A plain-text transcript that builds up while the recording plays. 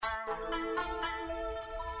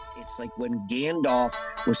It's like when Gandalf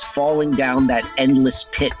was falling down that endless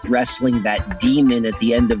pit, wrestling that demon at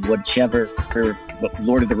the end of whichever, or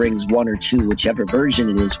Lord of the Rings 1 or 2, whichever version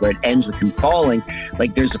it is, where it ends with him falling.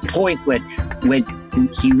 Like there's a point when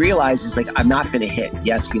he realizes, like, I'm not going to hit.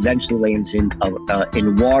 Yes, he eventually lands in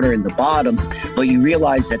water in the bottom, but you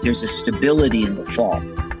realize that there's a stability in the fall.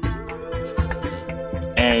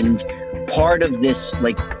 And part of this,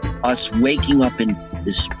 like us waking up in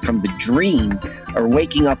this from the dream, or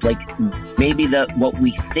waking up, like maybe what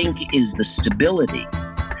we think is the stability,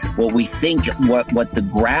 what we think what the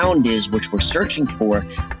ground is, which we're searching for,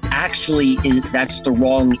 actually that's the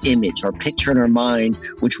wrong image. Our picture in our mind,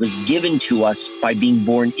 which was given to us by being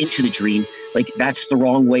born into the dream, like that's the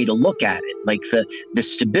wrong way to look at it. Like the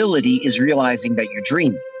stability is realizing that you're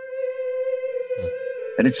dreaming,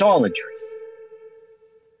 that it's all a dream.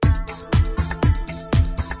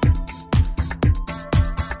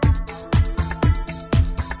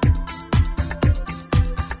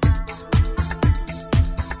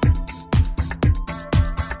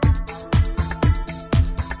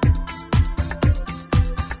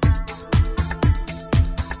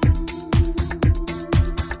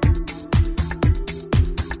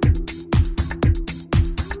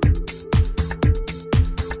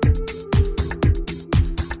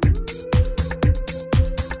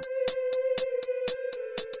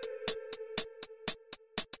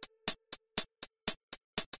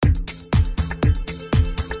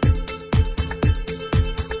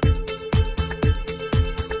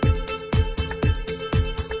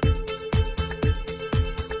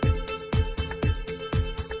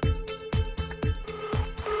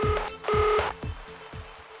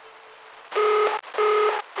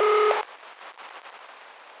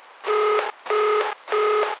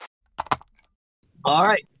 All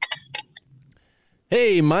right.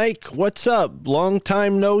 Hey, Mike, what's up? Long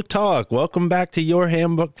time no talk. Welcome back to Your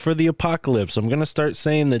Handbook for the Apocalypse. I'm going to start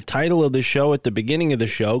saying the title of the show at the beginning of the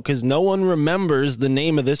show because no one remembers the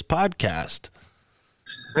name of this podcast.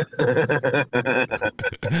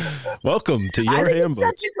 Welcome to Your Handbook. It's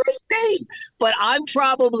such a great name, but I'm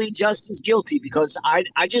probably just as guilty because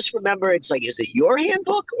I just remember it's like, is it Your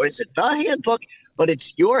Handbook or is it The Handbook? But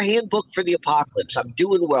it's Your Handbook for the Apocalypse. I'm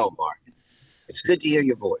doing well, Mark. It's good to hear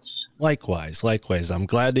your voice. Likewise. I'm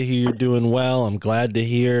glad to hear you're doing well. I'm glad to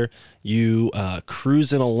hear you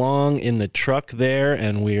cruising along in the truck there,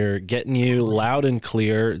 and we're getting you loud and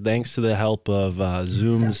clear thanks to the help of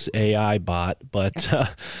Zoom's AI bot. But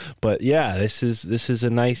yeah, this is a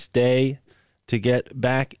nice day to get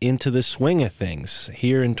back into the swing of things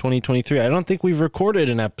here in 2023. I don't think we've recorded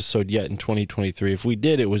an episode yet in 2023. If we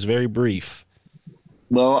did, it was very brief.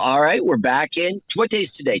 Well, all right, we're back in. What day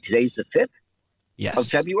is today? Today's the 5th? Yes. Of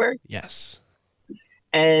February? Yes.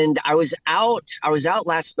 And I was out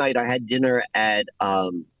last night. I had dinner at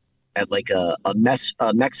like a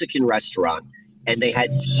Mexican restaurant, and they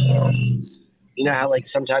had TVs. You know how like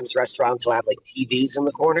sometimes restaurants will have like TVs in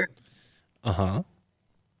the corner? Uh-huh.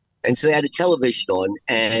 And so they had a television on,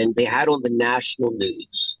 and they had on the national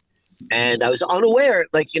news. And I was unaware,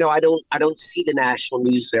 like, I don't see the national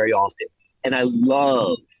news very often. And I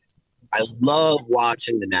love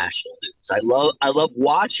watching the national news. I love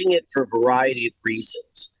watching it for a variety of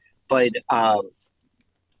reasons. But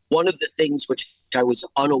one of the things which I was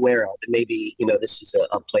unaware of, and maybe, this is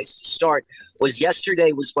a place to start, was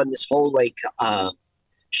yesterday was when this whole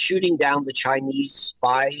shooting down the Chinese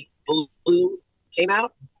spy balloon came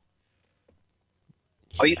out.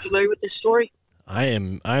 Are you familiar with this story?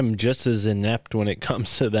 I'm just as inept when it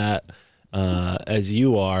comes to that as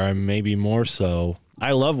you are, and maybe more so.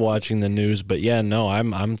 I love watching the news, but yeah, no,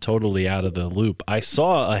 I'm totally out of the loop. I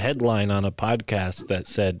saw a headline on a podcast that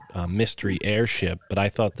said mystery airship, but I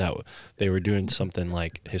thought that they were doing something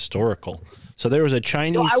like historical. So there was a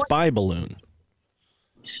Chinese spy balloon.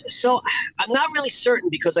 So I'm not really certain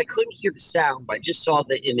because I couldn't hear the sound, but I just saw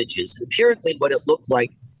the images. And apparently what it looked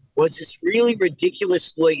like was this really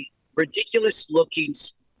ridiculous to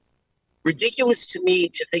me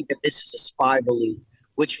to think that this is a spy balloon,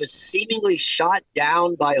 which was seemingly shot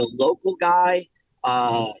down by a local guy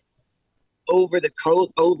over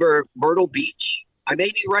Myrtle Beach. I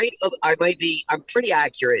may be right. I'm pretty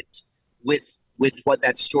accurate with what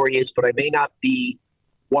that story is, but I may not be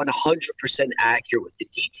 100% accurate with the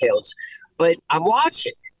details. But I'm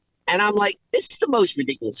watching, and I'm like, this is the most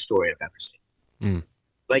ridiculous story I've ever seen. Mm.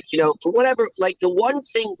 Like, for whatever, like the one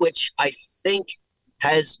thing which I think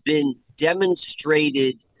has been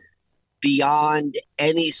demonstrated beyond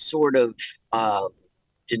any sort of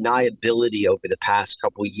deniability over the past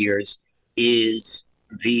couple of years is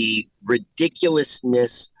the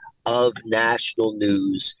ridiculousness of national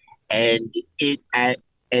news, and it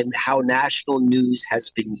and how national news has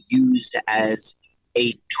been used as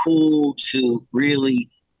a tool to really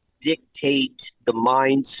dictate the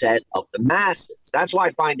mindset of the masses. That's why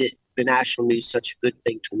I find the national news such a good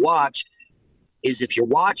thing to watch, is if you're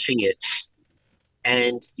watching it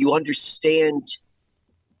and you understand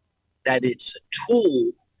that it's a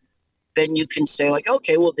tool, then you can say like,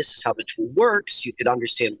 okay, well, this is how the tool works. You can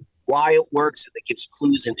understand why it works, and it gives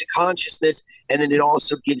clues into consciousness. And then it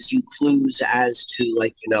also gives you clues as to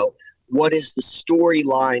like, what is the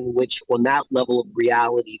storyline, which on that level of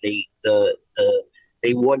reality, they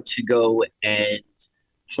want to go and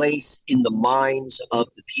place in the minds of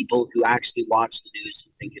the people who actually watch the news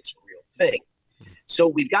and think it's a real thing. So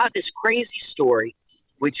we've got this crazy story,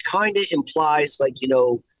 which kind of implies like,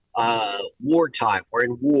 wartime. We're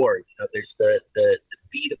in war. There's the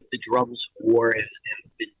beat of the drums of war have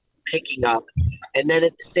been picking up. And then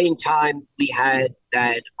at the same time, we had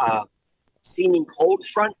that seeming cold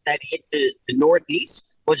front that hit the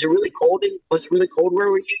Northeast. Was it really cold? Where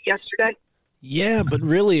were you yesterday? Yeah, but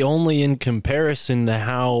really only in comparison to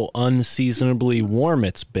how unseasonably warm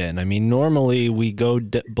it's been. I mean, normally we go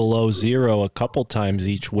below zero a couple times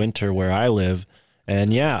each winter where I live.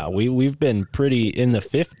 And yeah, we've been pretty in the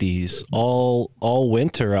 50s all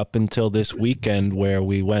winter up until this weekend where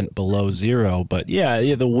we went below zero. But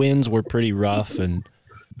yeah, the winds were pretty rough, and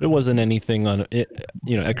it wasn't anything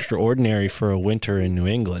extraordinary for a winter in New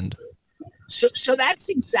England. So that's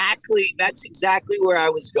exactly where I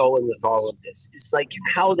was going with all of this. It's like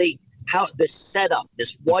how the setup,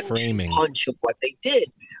 this one-two punch of what they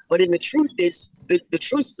did. But in the truth is, the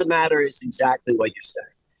truth of the matter is exactly what you're saying.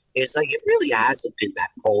 It's like it really hasn't been that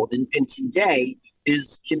cold, and today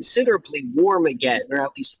is considerably warm again, or at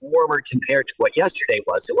least warmer compared to what yesterday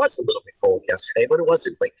was. It was a little bit cold yesterday, but it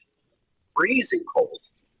wasn't like freezing cold.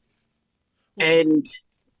 And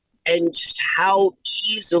just how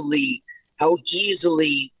easily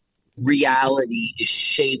reality is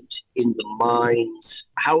shaped in the minds,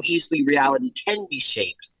 how easily reality can be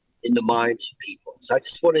shaped in the minds of people. So I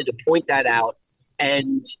just wanted to point that out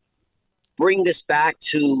and bring this back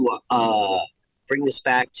to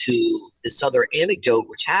this other anecdote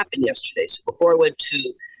which happened yesterday. So before I went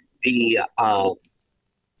to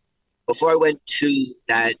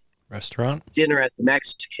that restaurant dinner at the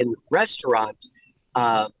Mexican restaurant,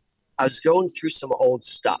 I was going through some old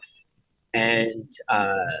stuff and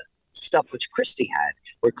stuff which Christy had.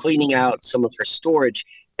 We're cleaning out some of her storage,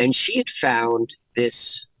 and she had found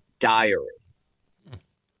this diary.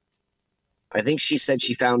 I think she said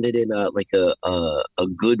she found it in a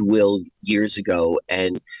Goodwill years ago,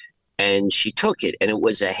 and she took it, and it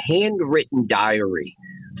was a handwritten diary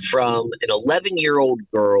from an 11-year-old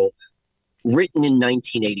girl written in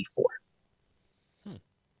 1984.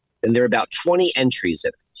 And there are about 20 entries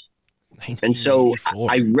in it. And so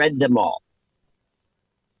I read them all.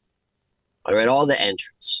 I read all the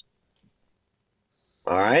entries.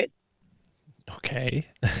 All right. Okay.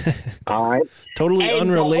 All right. Totally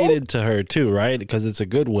unrelated to her too, right? Because it's a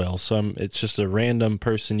Goodwill. So it's just a random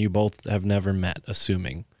person you both have never met,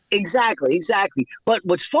 assuming. Exactly. But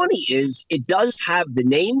what's funny is it does have the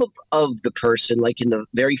name of the person, like in the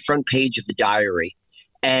very front page of the diary.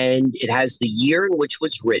 And it has the year in which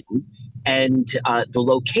was written and the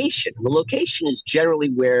location. The location is generally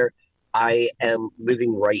where I am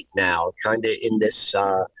living right now, kind of in this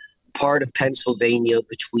part of Pennsylvania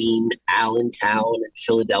between Allentown and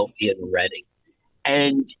Philadelphia and Reading.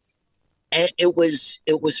 And it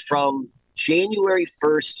was from January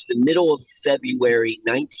 1st to the middle of February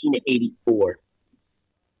 1984.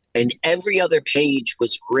 And every other page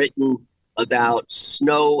was written about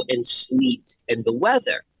snow and sleet and the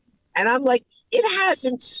weather. And I'm like, it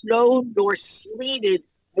hasn't snowed nor sleeted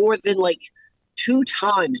more than like 2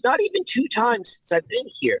 times, not even 2 times since I've been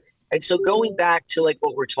here. And so going back to like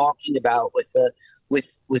what we're talking about with the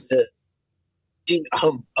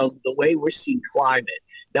of the way we're seeing climate.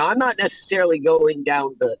 Now, I'm not necessarily going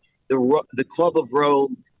down the Club of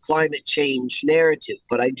Rome climate change narrative,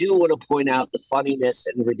 but I do want to point out the funniness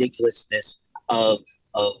and the ridiculousness of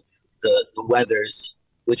the weathers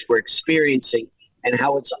which we're experiencing, and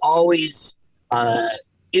how it's always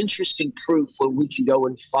interesting proof when we can go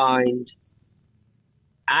and find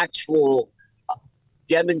actual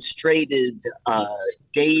demonstrated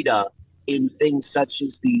data in things such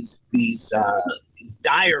as these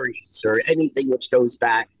diaries or anything which goes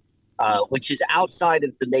back, which is outside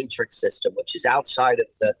of the matrix system, which is outside of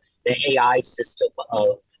the AI system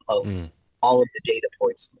of all of the data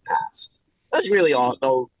points in the past. That's really all,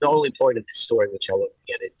 though, the only point of this story, which I want to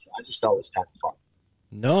get into. I just thought it was kind of fun.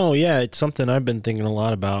 No, yeah, it's something I've been thinking a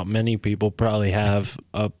lot about. Many people probably have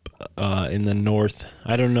up in the north.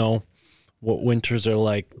 I don't know what winters are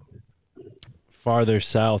like farther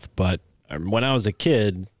south, but when I was a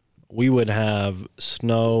kid, we would have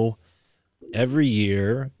snow every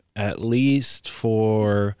year, at least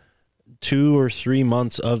for 2 or 3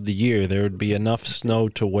 months of the year. There would be enough snow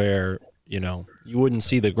to where, you wouldn't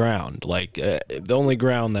see the ground. Like the only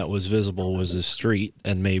ground that was visible was the street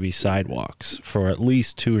and maybe sidewalks for at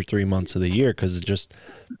least 2 or 3 months of the year, because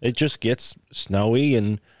it just gets snowy.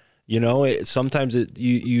 And sometimes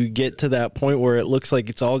you get to that point where it looks like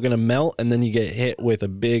it's all going to melt, and then you get hit with a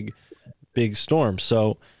big storm.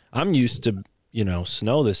 So I'm used to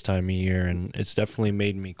snow this time of year, and it's definitely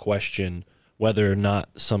made me question whether or not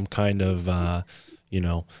some kind of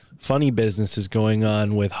funny business is going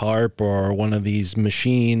on with HAARP or one of these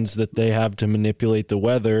machines that they have to manipulate the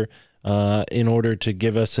weather in order to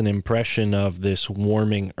give us an impression of this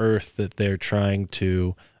warming Earth that they're trying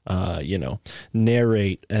to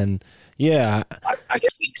narrate. And yeah, I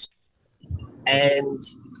guess, and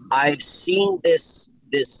I've seen this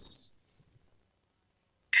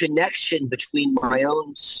connection between my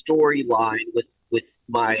own storyline with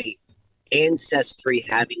my ancestry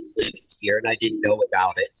having lived here, and I didn't know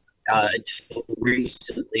about it until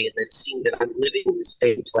recently, and then seeing that I'm living in the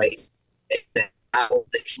same place, and how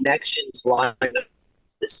the connections line up,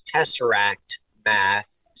 this tesseract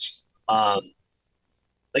math,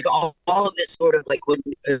 like all of this sort of like when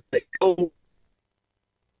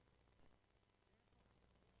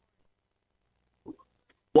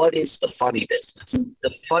what is the funny business? The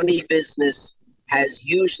funny business has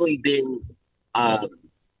usually been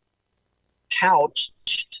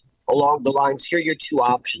couched along the lines. Here are your two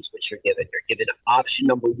options which you're given. You're given option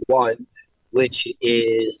number one, which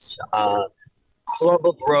is Club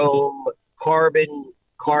of Rome, carbon,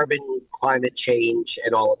 climate change,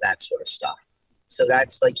 and all of that sort of stuff. So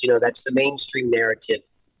that's like, that's the mainstream narrative.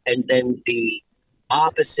 And then the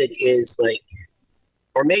opposite is like,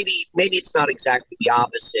 or maybe it's not exactly the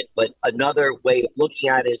opposite, but another way of looking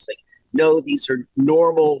at it is like, no, these are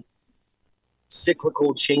normal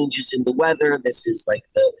cyclical changes in the weather. This is like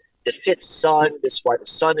the fifth sun. This is why the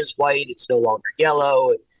sun is white. It's no longer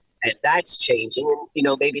yellow. And that's changing.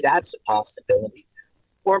 And, maybe that's a possibility.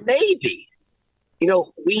 Or maybe,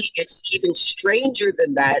 it's even stranger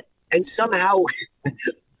than that. And somehow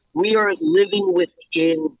we are living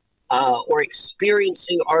within or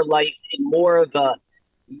experiencing our life in more of a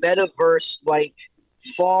metaverse,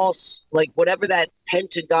 false, whatever that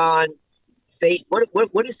Pentagon fake.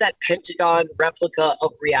 What is that Pentagon replica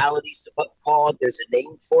of reality called? There's a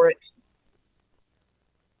name for it.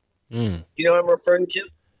 You know what I'm referring to?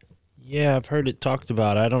 Yeah, I've heard it talked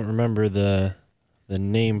about. I don't remember the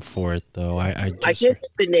name for it though. I get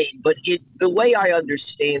the name, but the way I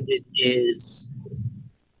understand it is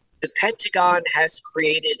the Pentagon has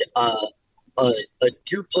created a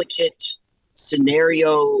duplicate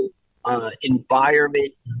scenario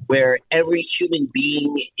environment where every human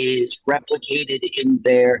being is replicated in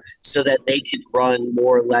there so that they could run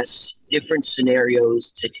more or less different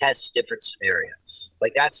scenarios to test different scenarios.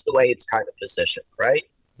 That's the way it's kind of positioned, right?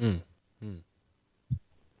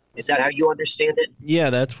 Is that how you understand it? Yeah,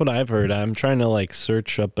 that's what I've heard. I'm trying to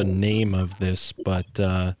search up a name of this, but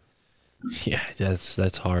yeah,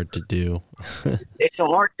 that's hard to do. It's a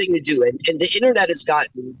hard thing to do, and the internet has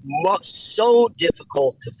gotten so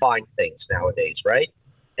difficult to find things nowadays, right?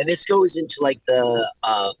 And this goes into the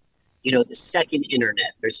second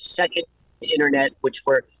internet. There's a second internet which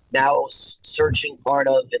we're now searching part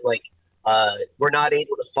of, and we're not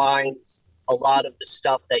able to find a lot of the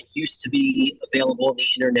stuff that used to be available on the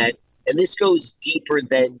internet. And this goes deeper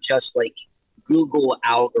than just Google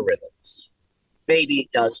algorithms. Maybe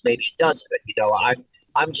it does, maybe it doesn't.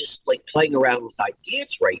 I'm just playing around with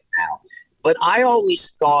ideas right now. But I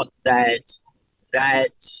always thought that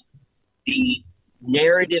the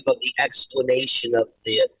narrative of the explanation of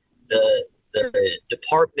the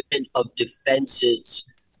Department of Defense's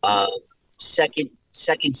second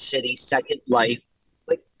city, second life,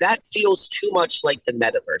 that feels too much like the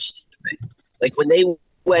metaverse to me. When they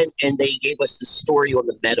went and they gave us the story on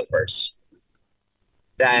the metaverse,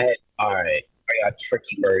 that, all right, I got a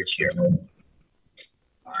tricky merge here.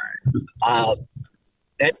 All right.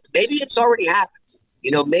 That maybe it's already happened.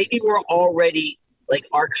 Maybe we're already,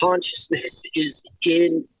 our consciousness is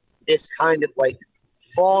in this kind of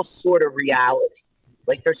false sort of reality.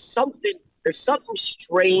 There's something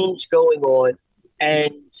strange going on.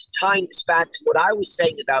 And tying this back to what I was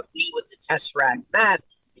saying about me with the Tesseract math,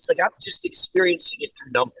 it's I'm just experiencing it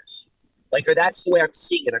through numbers. Or that's the way I'm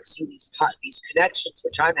seeing it. I'm seeing these connections,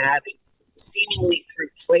 which I'm having seemingly through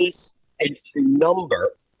place and through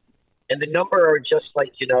number. and the number are just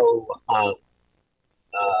like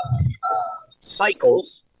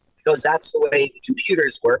cycles, because that's the way the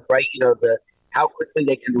computers work, right? The how quickly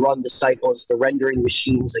they can run the cycles, the rendering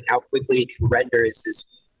machines, like how quickly it can render is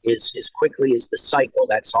as quickly as the cycle.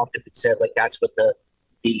 That's often been said, like that's what the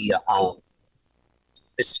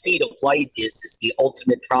speed of light is the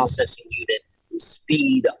ultimate processing unit, the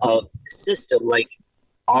speed of the system. Like,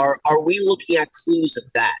 are we looking at clues of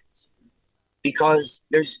that? Because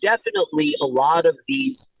there's definitely a lot of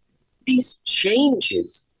these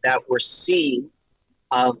changes that we're seeing.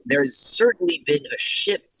 There's certainly been a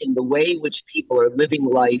shift in the way in which people are living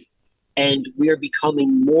life, and we're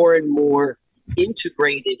becoming more and more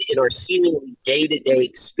integrated in our seemingly day-to-day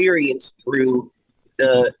experience through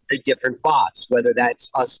the different bots, whether that's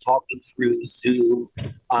us talking through Zoom,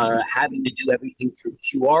 having to do everything through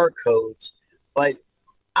QR codes. But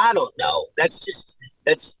I don't know. That's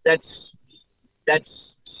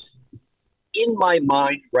in my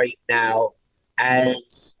mind right now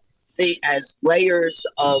as layers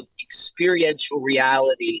of experiential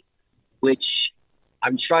reality, which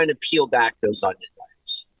I'm trying to peel back those onion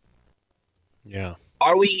layers. Yeah.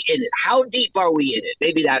 Are we in it? How deep are we in it?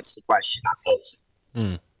 Maybe that's the question I'm posing.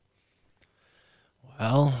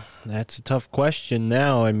 Well, that's a tough question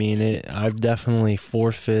now. I mean, I've definitely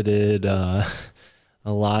forfeited a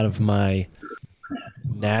lot of my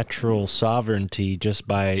natural sovereignty just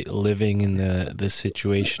by living in the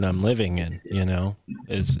situation I'm living in,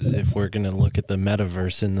 as if we're going to look at the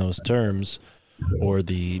metaverse in those terms, or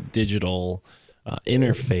the digital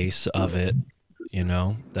interface of it,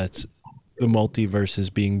 that's the multiverse is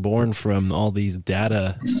being born from all these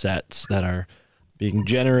data sets that are being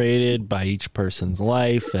generated by each person's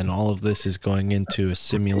life, and all of this is going into a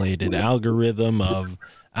simulated algorithm of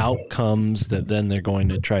outcomes that then they're going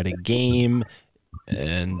to try to game.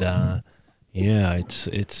 And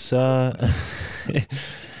it's I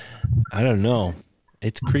don't know,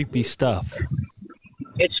 it's creepy stuff.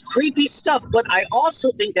 It's creepy stuff, but I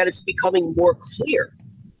also think that it's becoming more clear.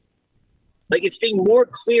 Like, it's being more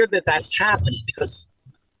clear that that's happening, because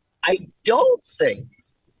I don't think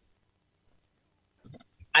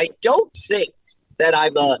that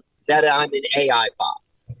I'm an AI bot.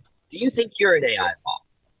 Do you think you're an AI bot?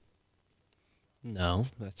 No,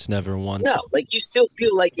 that's never one. No, like, you still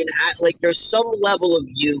feel like there's some level of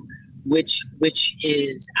you which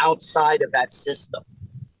is outside of that system.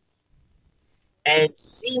 And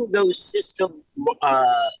seeing those system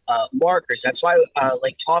markers, that's why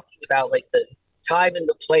like talking about like the time and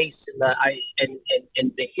the place and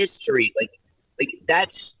the history, like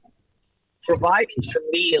that's providing for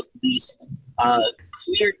me at least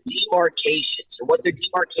clear demarcations. And what they're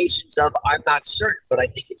demarcations of, I'm not certain, but I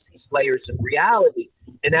think it's these layers of reality.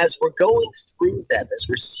 And as we're going through them, as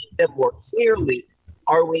we're seeing them more clearly,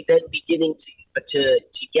 are we then beginning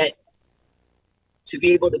to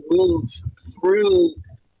be able to move through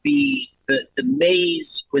the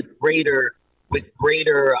maze with greater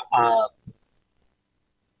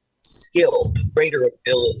skill, with greater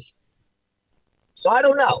ability? So I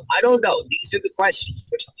don't know. These are the questions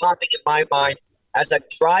which are popping in my mind as I'm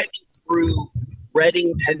driving through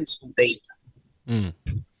Reading, Pennsylvania.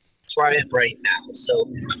 That's where I am right now.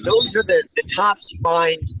 So those are the tops of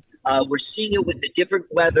mind. We're seeing it with the different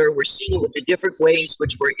weather. We're seeing it with the different ways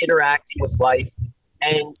which we're interacting with life.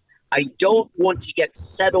 And I don't want to get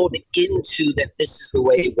settled into that this is the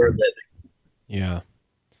way we're living. Yeah.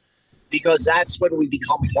 Because that's when we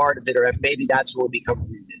become part of it, or maybe that's when we become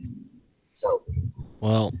rooted. So,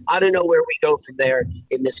 well, I don't know where we go from there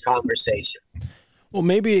in this conversation. Well,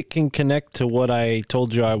 maybe it can connect to what I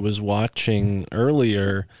told you I was watching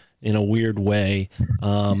earlier in a weird way,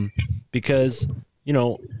 because,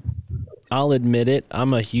 I'll admit it,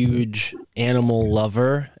 I'm a huge animal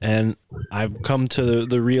lover, and I've come to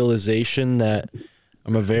the realization that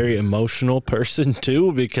I'm a very emotional person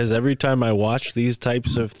too, because every time I watch these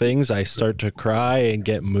types of things, I start to cry and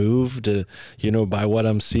get moved, by what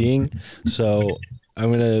I'm seeing. So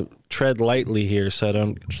I'm going to tread lightly here so I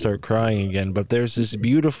don't start crying again. But there's this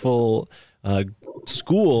beautiful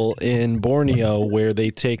school in Borneo where they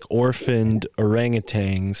take orphaned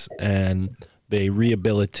orangutans and they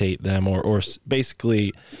rehabilitate them, or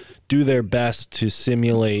basically do their best to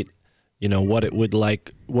simulate, what it would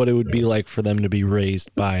be like for them to be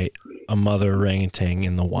raised by a mother orangutan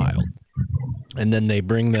in the wild. And then they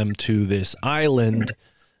bring them to this island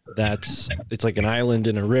it's like an island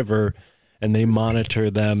in a river, and they monitor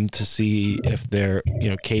them to see if they're,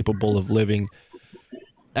 capable of living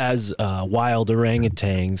as wild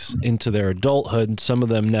orangutans into their adulthood. Some of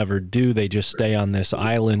them never do. They just stay on this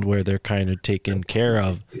island where they're kind of taken care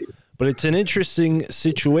of. But it's an interesting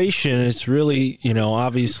situation. It's really,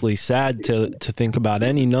 obviously sad to think about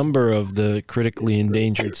any number of the critically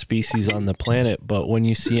endangered species on the planet. But when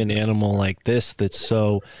you see an animal like this that's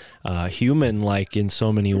so human-like in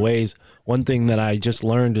so many ways, one thing that I just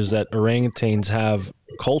learned is that orangutans have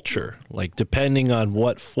culture. Like, depending on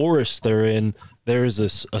what forest they're in, there's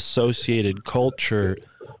this associated culture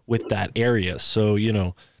with that area. So,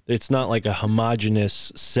 it's not like a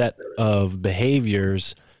homogeneous set of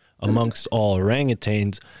behaviors amongst all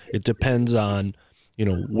orangutans. It depends on,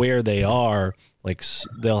 where they are. Like,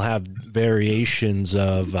 they'll have variations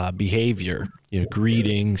of behavior,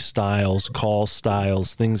 greeting styles, call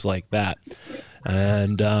styles, things like that.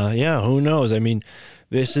 And who knows? I mean,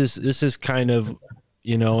 this is kind of,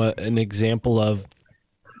 an example of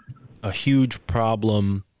a huge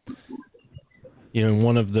problem.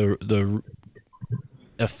 One of the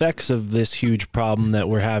effects of this huge problem that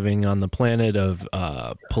we're having on the planet of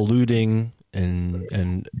polluting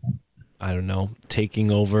and I don't know,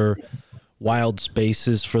 taking over wild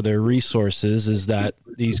spaces for their resources is that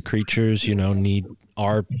these creatures, need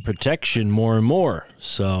our protection more and more.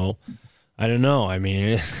 So I don't know. I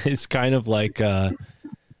mean, it's kind of like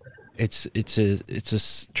it's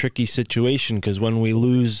a tricky situation, because when we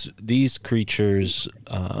lose these creatures,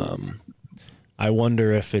 I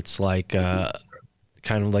wonder if it's like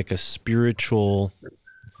kind of like a spiritual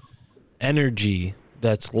energy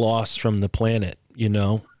that's lost from the planet,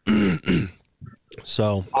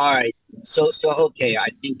 So all right, so okay, I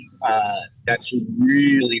think that's a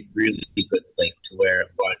really, really good link to what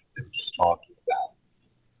we were just talking about.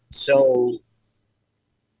 So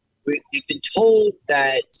we've been told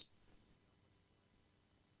that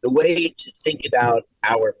the way to think about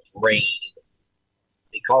our brain,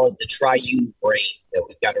 we call it the triune brain, that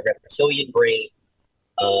we've got a reptilian brain,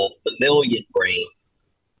 mammalian brain,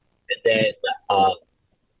 and then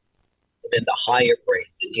the higher brain,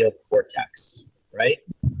 the neocortex, right?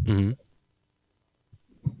 Mm-hmm.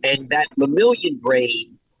 And that mammalian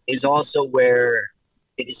brain is also where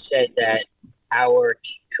it is said that our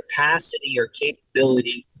capacity or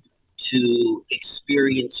capability to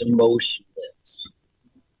experience emotion lives.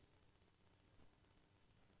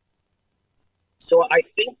 So I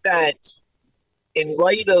think that in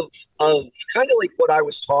light of kind of like what I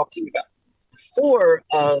was talking about before,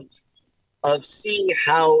 of seeing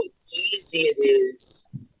how easy it is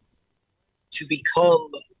to become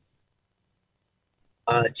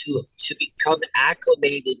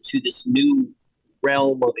acclimated to this new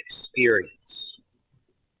realm of experience,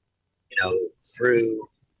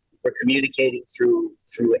 we're communicating through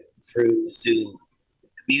Zoom.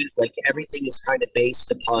 Like, everything is kind of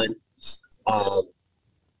based upon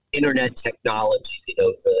internet technology,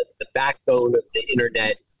 the backbone of the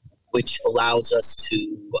internet, which allows us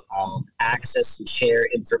to access and share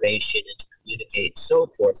information and to communicate and so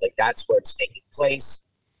forth. Like, that's where it's taking place.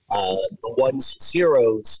 The ones and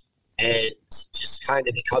zeros, and just kind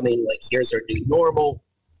of becoming like, here's our new normal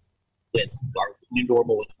with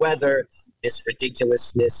weather, this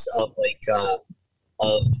ridiculousness of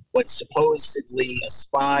of what's supposedly a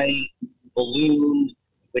spy balloon,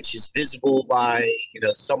 which is visible by,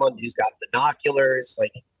 someone who's got binoculars.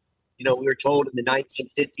 Like, we were told in the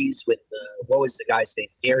 1950s with what was the guy's name?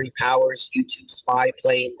 Gary Powers, U-2 spy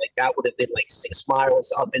plane. Like, that would have been like 6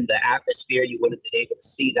 miles up in the atmosphere. You wouldn't have been able to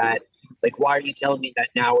see that. Like, why are you telling me that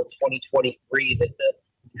now in 2023 that the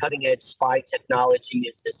cutting edge spy technology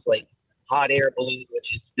is this like hot air balloon,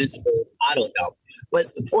 which is visible? I don't know.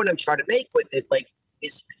 But the point I'm trying to make with it, like,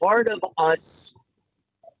 is part of us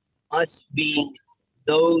being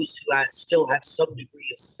those who still have some degree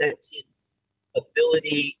of sentient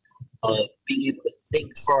ability of being able to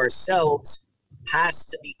think for ourselves, has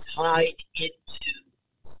to be tied into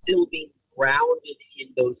still being grounded in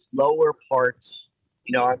those lower parts.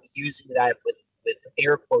 I'm using that with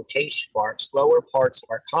air quotation marks, lower parts of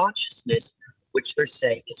our consciousness, which they're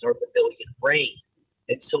saying is our mammalian brain.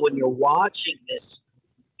 And so when you're watching this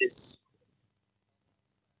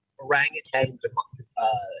orangutan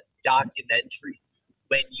documentary,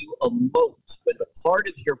 when you emote, when the part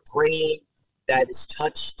of your brain that is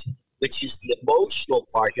touched, which is the emotional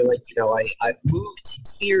part, you're like, I moved to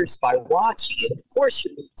tears by watching it. Of course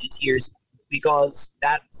you moved to tears, because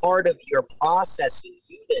that part of your processing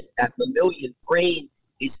unit, that mammalian brain,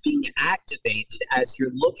 is being activated as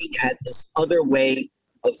you're looking at this other way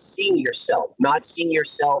of seeing yourself, not seeing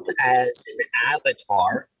yourself as an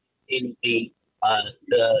avatar in the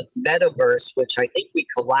metaverse, which I think we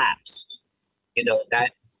collapsed.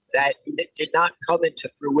 That did not come into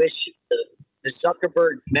fruition. The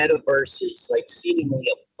Zuckerberg metaverse is like seemingly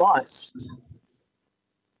a bust.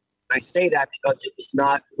 I say that because it was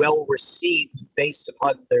not well received based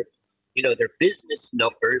upon their, their business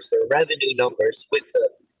numbers, their revenue numbers with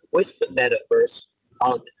the metaverse.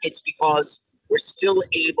 It's because we're still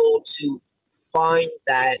able to find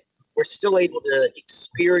that we're still able to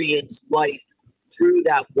experience life through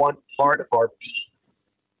that one part of our being.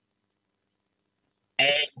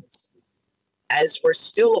 And as we're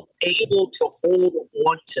still able to hold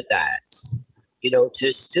on to that,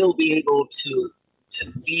 to still be able to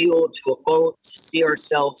feel, to emote, to see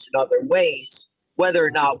ourselves in other ways, whether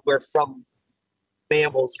or not we're from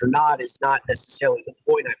mammals or not is not necessarily the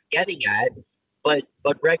point I'm getting at, but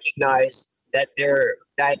recognize that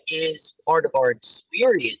that is part of our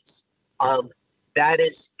experience. That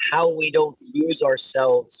is how we don't lose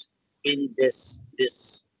ourselves in this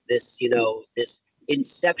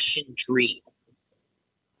inception dream.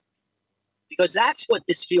 Because that's what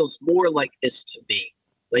this feels more like this to me.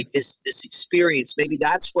 Like this experience, maybe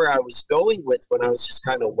that's where I was going with when I was just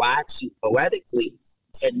kind of waxing poetically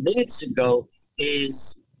 10 minutes ago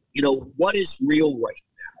is, what is real right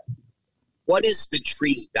now? What is the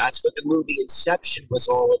dream? That's what the movie Inception was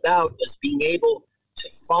all about, was being able to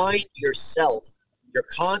find yourself, your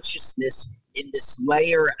consciousness in this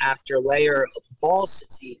layer after layer of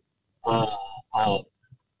falsity.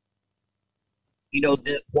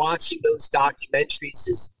 Watching those documentaries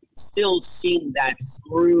is still seeing that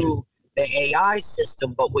through the AI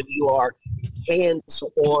system, but when you are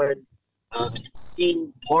hands-on,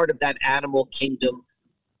 seeing part of that animal kingdom,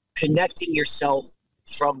 connecting yourself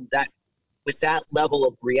from that with that level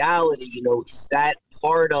of reality, is that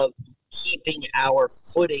part of keeping our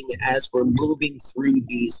footing as we're moving through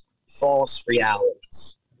these false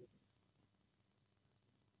realities.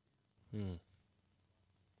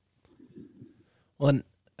 Well,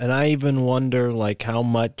 and I even wonder, like, how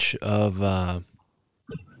much of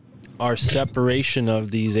our separation of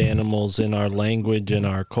these animals in our language and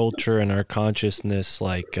our culture and our consciousness,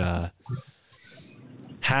 like,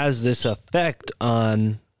 has this effect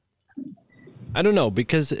on, I don't know,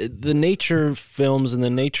 because the nature films and the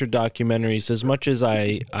nature documentaries, as much as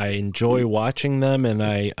I enjoy watching them, and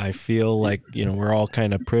I feel like, we're all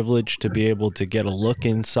kind of privileged to be able to get a look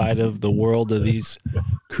inside of the world of these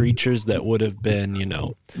creatures that would have been,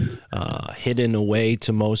 hidden away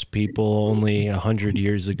to most people only 100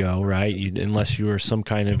 years ago, right? Unless you were some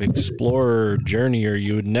kind of explorer or journeyer,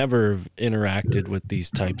 you would never have interacted with these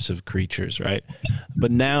types of creatures, right? But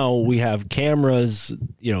now we have cameras,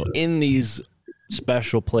 in these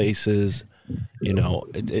special places.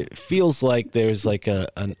 It feels like there's like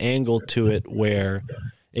an angle to it where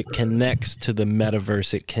it connects to the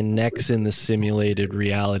metaverse. It connects in the simulated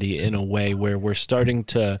reality in a way where we're starting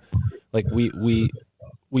to, like,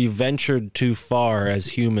 we ventured too far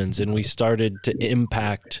as humans, and we started to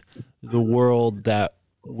impact the world that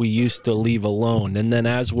we used to leave alone. And then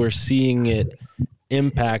as we're seeing it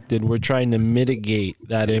impacted, we're trying to mitigate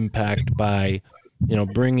that impact by,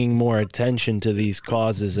 bringing more attention to these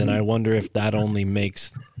causes. And I wonder if that only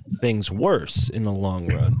makes things worse in the long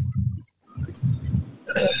run.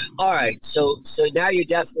 All right, so now you're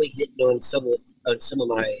definitely hitting on some of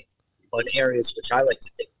my areas which I like to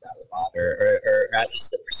think about a lot, or at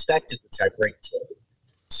least the perspective which I bring to it.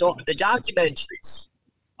 So the documentaries,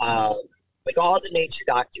 like all the nature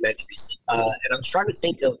documentaries, and I'm trying to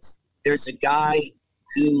think of. There's a guy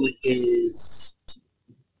who is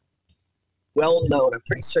well known. I'm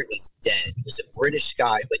pretty certain he's dead. He was a British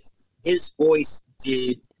guy, but his voice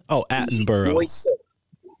did. Oh, Attenborough.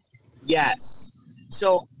 Yes.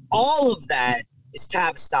 So all of that is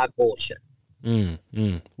Tavistock bullshit.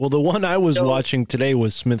 Well, the one I was watching today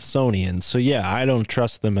was Smithsonian, so yeah, I don't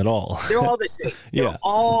trust them at all. They're all the same. They're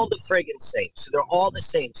all the friggin' same. So they're all the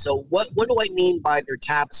same. So what do I mean by their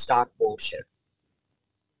Tavistock bullshit?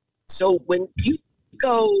 So when you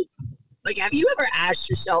go, like, have you ever asked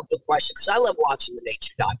yourself the question? Because I love watching the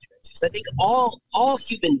nature documentaries. I think all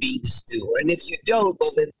human beings do, and if you don't,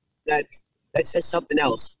 well, then that says something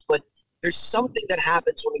else. But there's something that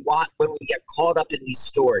happens when we get caught up in these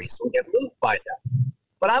stories, when we get moved by them.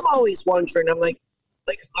 But I'm always wondering, I'm like,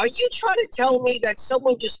 are you trying to tell me that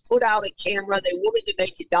someone just put out a camera, they wanted to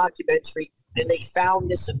make a documentary, and they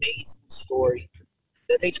found this amazing story?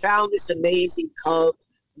 That they found this amazing cub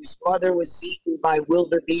whose mother was eaten by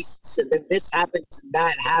wildebeests, and then this happens and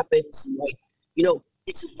that happens, and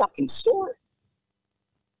it's a fucking story.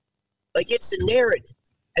 Like, it's a narrative.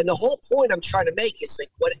 And the whole point I'm trying to make is, like,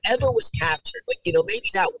 whatever was captured, like, maybe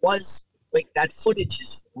that was, like, that footage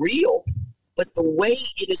is real, but the way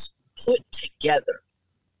it is put together,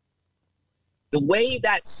 the way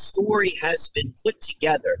that story has been put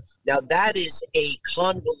together, now that is a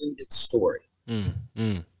convoluted story.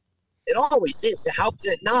 It always is. How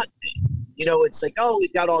can it not be? You know, it's like, oh,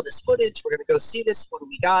 we've got all this footage. We're going to go see this. What do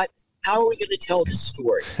we got? How are we going to tell this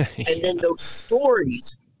story? Yeah. And then those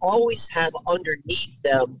stories always have underneath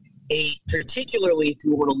them particularly if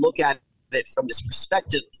you want to look at it from this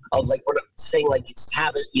perspective of like, we're not saying like it's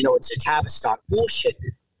it's a Tavistock bullshit.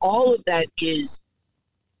 All of that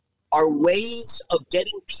are ways of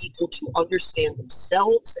getting people to understand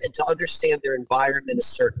themselves and to understand their environment a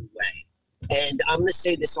certain way. And I'm going to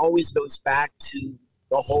say this always goes back to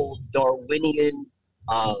the whole Darwinian,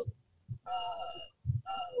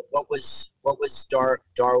 what was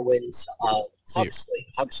Darwin's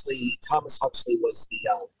Huxley. Thomas Huxley was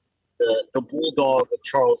the bulldog of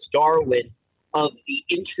Charles Darwin, of the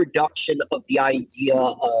introduction of the idea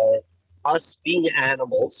of us being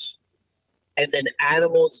animals, and then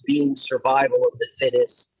animals being survival of the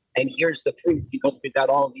fittest. And here's the proof, because we've got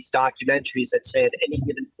all of these documentaries that say at any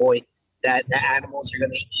given point that the animals are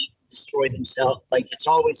going to eat and destroy themselves. Like, it's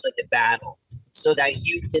always like a battle, so that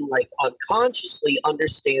you can like unconsciously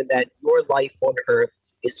understand that your life on Earth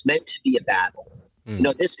is meant to be a battle. You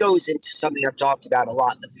know, this goes into something I've talked about a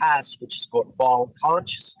lot in the past, which is called evolved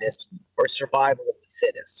consciousness or survival of the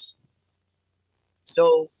fittest.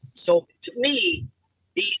 So to me,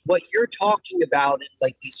 what you're talking about in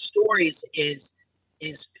like these stories is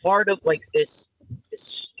part of like this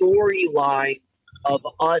storyline of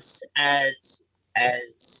us as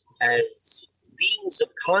beings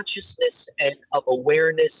of consciousness and of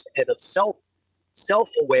awareness and of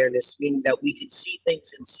self-awareness, meaning that we can see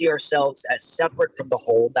things and see ourselves as separate from the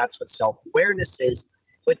whole. That's what self-awareness is.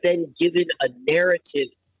 But then given a narrative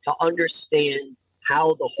to understand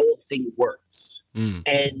how the whole thing works.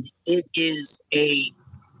 And it is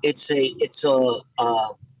it's a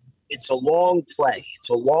long play. It's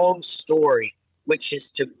a long story, which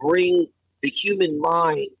is to bring the human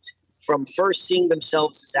mind from first seeing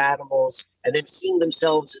themselves as animals and then seeing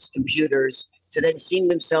themselves as computers, to then seeing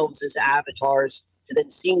themselves as avatars, to then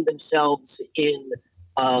seeing themselves in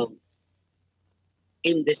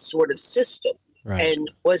this sort of system. Right. And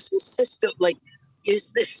was this system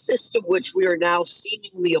is this system which we are now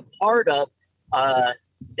seemingly a part of,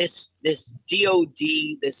 this DOD,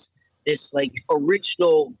 this like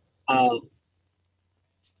original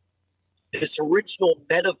this original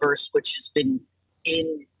metaverse, which has been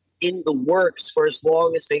in the works for as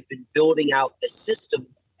long as they've been building out the system?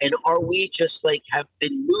 And are we just like have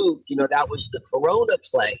been moved? You know, that was the Corona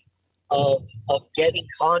play of getting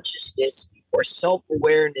consciousness or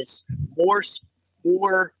self-awareness more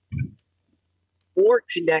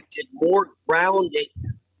connected, more grounded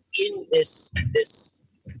in this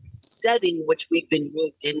setting which we've been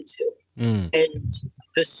moved into. And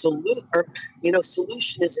the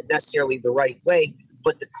solution isn't necessarily the right way,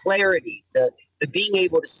 but the clarity, the being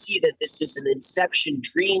able to see that this is an inception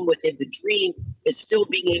dream within the dream, is still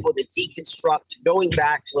being able to deconstruct, going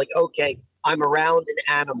back to like, okay, I'm around an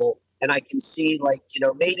animal and I can see like, you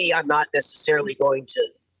know, maybe I'm not necessarily going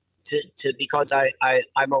to because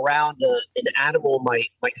I'm around an animal, my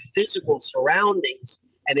physical surroundings,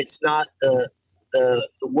 and it's not the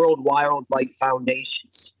World Wildlife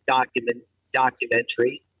Foundation's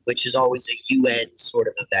documentary, which is always a UN sort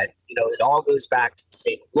of event. You know, it all goes back to the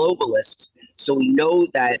same globalists. So we know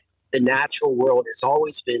that the natural world has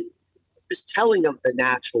always been, this telling of the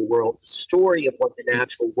natural world, the story of what the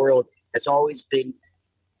natural world has always been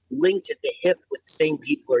linked at the hip with the same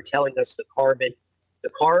people who are telling us the carbon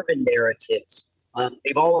narratives.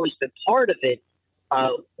 They've always been part of it.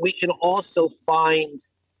 We can also find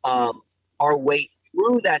our way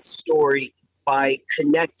through that story by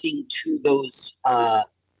connecting to those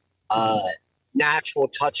natural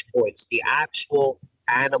touch points, the actual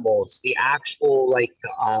animals, the actual like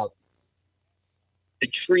the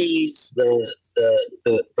trees, the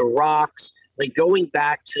rocks, like going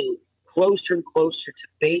back to closer and closer to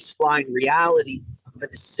baseline reality for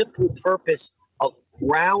the simple purpose of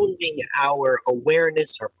grounding our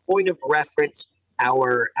awareness, our point of reference,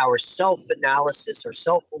 our self-analysis, our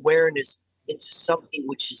self-awareness into something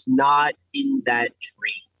which is not in that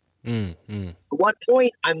dream. To what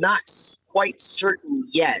point, I'm not quite certain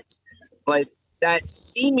yet, but that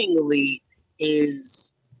seemingly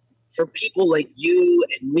is for people like you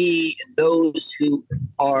and me and those who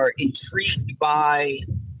are intrigued by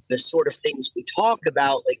the sort of things we talk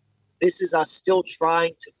about. Like, this is us still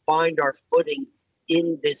trying to find our footing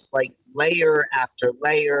in this like layer after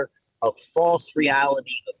layer of false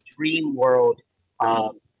reality, of dream world,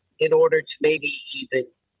 in order to maybe even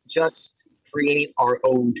just create our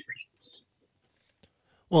own dreams.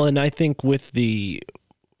 Well, and I think with the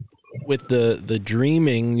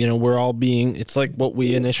dreaming, you know, we're all being, it's like what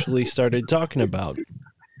we initially started talking about.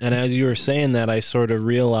 And as you were saying that, I sort of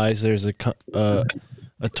realized there's a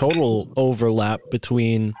total overlap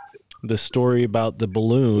between the story about the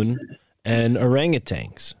balloon and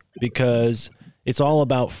orangutans, because it's all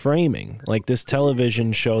about framing. Like this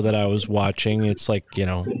television show that I was watching, it's like,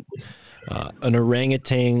 an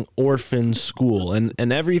orangutan orphan school,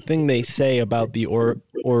 and everything they say about the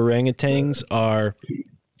orangutans are,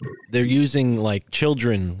 they're using like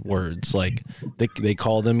children words, like they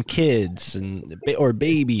call them kids or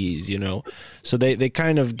babies, so they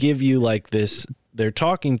kind of give you like this, they're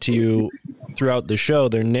talking to you throughout the show,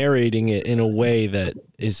 they're narrating it in a way that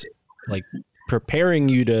is like preparing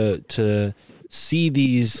you to see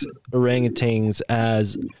these orangutans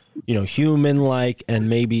as, human-like, and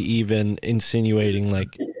maybe even insinuating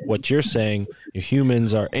like what you're saying,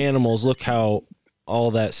 humans are animals, look how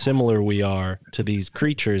all that similar we are to these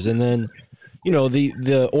creatures. And then,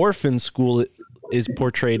 the orphan school is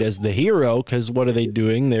portrayed as the hero, because what are they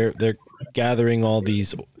doing? They're gathering all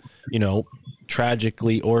these,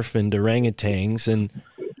 tragically orphaned orangutans. And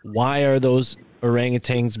why are those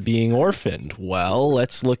orangutans being orphaned? Well,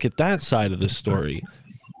 let's look at that side of the story.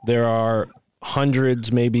 There are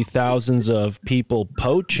hundreds, maybe thousands of people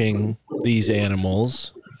poaching these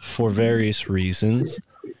animals for various reasons.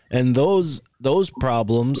 And those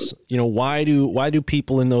problems, why do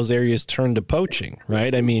people in those areas turn to poaching,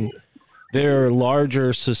 right? I mean, there are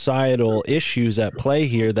larger societal issues at play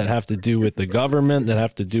here that have to do with the government, that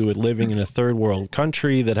have to do with living in a third world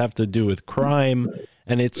country, that have to do with crime.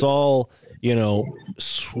 And it's all,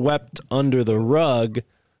 swept under the rug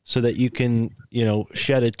so that you can,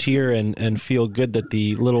 shed a tear and feel good that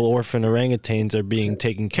the little orphan orangutans are being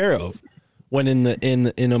taken care of. When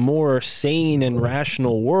in a more sane and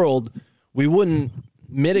rational world, we wouldn't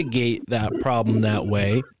mitigate that problem that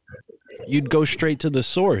way. You'd go straight to the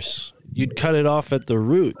source. You'd cut it off at the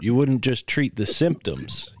root. You wouldn't just treat the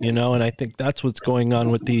symptoms, and I think that's what's going on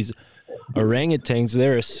with these orangutans.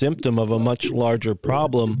 They're a symptom of a much larger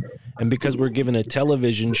problem. And because we're given a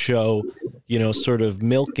television show, sort of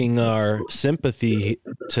milking our sympathy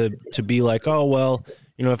to be like, oh, well,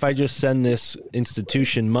 if I just send this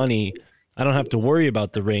institution money, I don't have to worry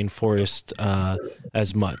about the rainforest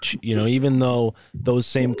as much, even though those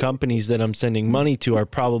same companies that I'm sending money to are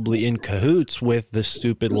probably in cahoots with the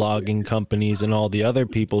stupid logging companies and all the other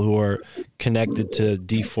people who are connected to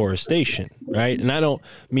deforestation, right? And I don't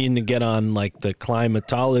mean to get on like the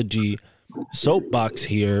climatology soapbox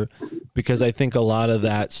here, because I think a lot of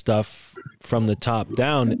that stuff from the top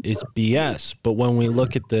down is BS. But when we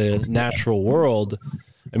look at the natural world,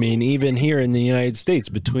 I mean, even here in the United States,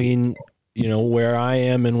 between where I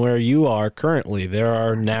am and where you are currently, there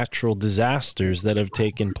are natural disasters that have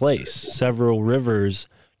taken place. Several rivers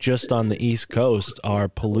just on the East Coast are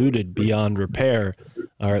polluted beyond repair,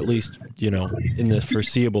 or at least, in the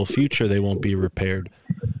foreseeable future, they won't be repaired.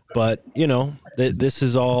 But, this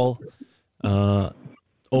is all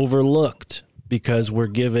overlooked because we're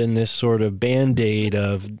given this sort of Band-Aid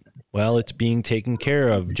of, well, it's being taken care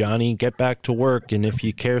of. Johnny, get back to work. And if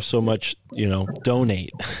you care so much,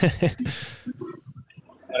 donate.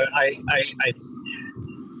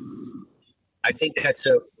 I think that's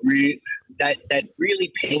that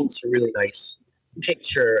really paints a really nice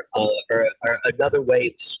picture, or another way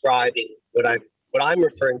of describing what I'm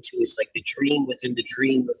referring to is like the dream within the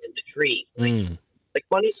dream within the dream. Like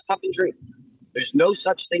money's a fucking dream. There's no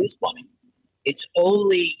such thing as money. It's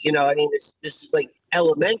only, this is like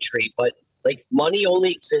elementary, but like money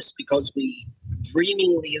only exists because we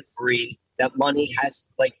dreamingly agree that money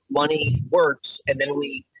works, and then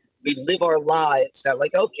we live our lives that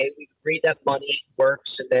like, okay, we agree that money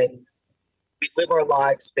works, and then we live our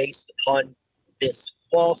lives based upon this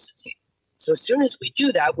falsity. So as soon as we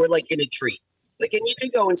do that, we're like in a dream. Like, and you can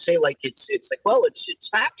go and say like it's like, well, it's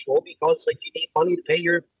factual because like you need money to pay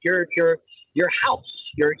your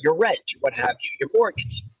house, your rent, what have you, your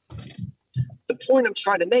mortgage. The point I'm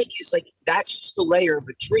trying to make is like that's just a layer of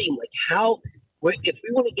a dream. Like if we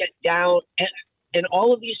want to get down, and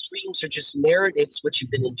all of these dreams are just narratives which have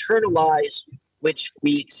been internalized, which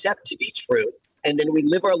we accept to be true, and then we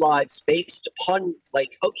live our lives based upon like,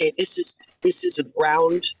 okay, this is a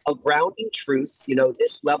grounding truth,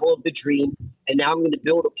 this level of the dream, and now I'm going to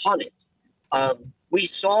build upon it. We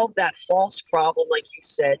solve that false problem, like you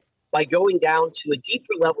said, by going down to a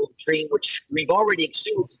deeper level of dream, which we've already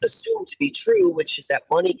assumed to be true, which is that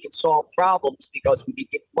money can solve problems because we could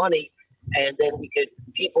give money, and then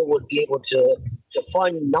people would be able to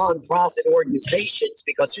fund nonprofit organizations,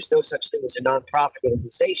 because there's no such thing as a nonprofit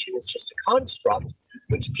organization. It's just a construct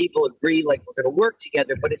which people agree like we're going to work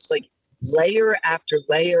together, but it's like layer after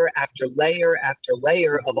layer after layer after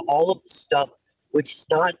layer of all of the stuff which is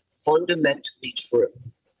not fundamentally true.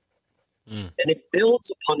 Mm. And it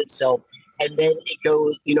builds upon itself, and then it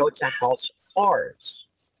goes, it's a house of cards.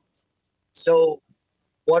 So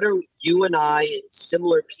what are you and I and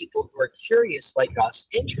similar people who are curious like us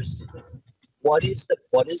interested in? What is the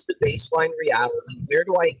baseline reality? Where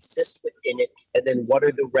do I exist within it? And then what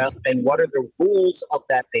are the rules of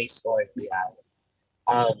that baseline reality?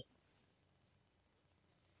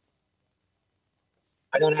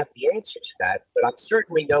 I don't have the answer to that, but I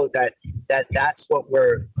certainly know that's what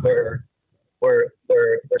we're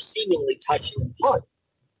seemingly touching upon.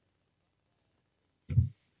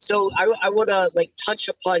 So I want to touch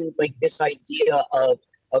upon this idea of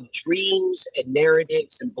dreams and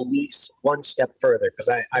narratives and beliefs one step further, because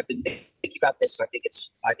I've been thinking about this. And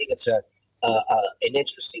I think it's an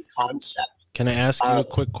interesting concept. Can I ask you a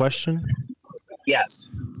quick question? Yes.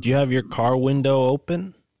 Do you have your car window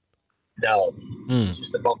open? No. It's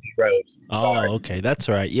just a bumpy road. Sorry. Oh, okay. That's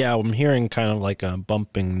all right. Yeah, I'm hearing kind of like a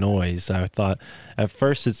bumping noise. I thought at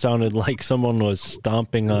first it sounded like someone was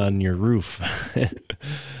stomping on your roof.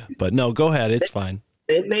 But no, go ahead. It's fine.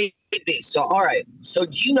 It may be. So, all right. So,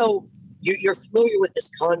 do you know, you're familiar with this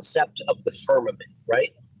concept of the firmament,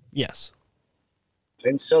 right? Yes.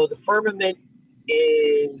 And so the firmament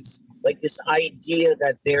is this idea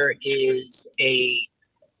that there is a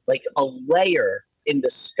layer in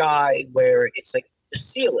the sky where it's like the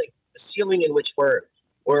ceiling in which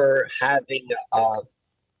we're having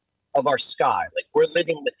of our sky. Like we're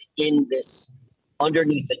living within this,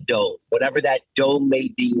 underneath a dome, whatever that dome may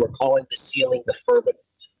be. We're calling the ceiling the firmament,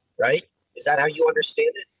 right? Is that how you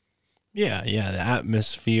understand it? Yeah, the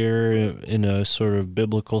atmosphere in a sort of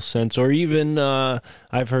biblical sense, or even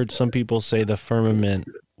I've heard some people say the firmament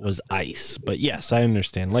was ice, but yes, I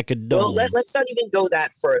understand, like a dome. Well, let's not even go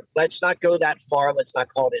that far. Let's not go that far. Let's not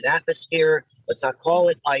call it an atmosphere. Let's not call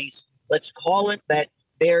it ice. Let's call it that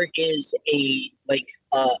there is a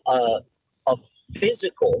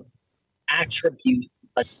physical attribute,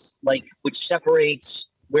 which separates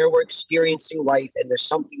where we're experiencing life, and there's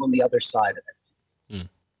something on the other side of it. Mm.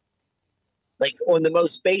 Like on the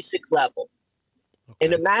most basic level. Okay.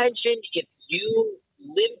 And imagine if you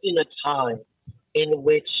lived in a time in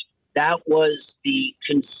which that was the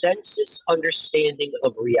consensus understanding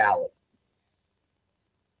of reality.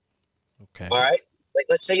 Okay. All right. Like,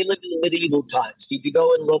 let's say you lived in the medieval times. You could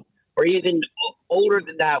go and look, or even older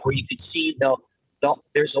than that, where you could see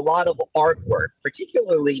there's a lot of artwork,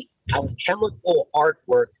 particularly alchemical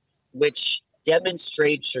artwork, which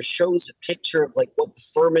demonstrates or shows a picture of what the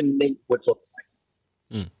firmament would look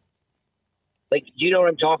like. Mm. Like, do you know what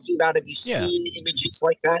I'm talking about? Have you seen images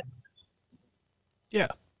like that? Yeah.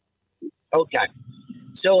 Okay.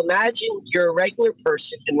 So imagine you're a regular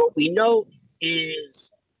person, and what we know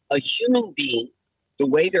is a human being, the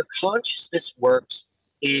way their consciousness works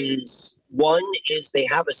is they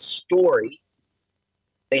have a story.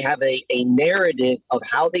 They have a narrative of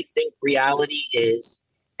how they think reality is,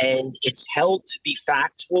 and it's held to be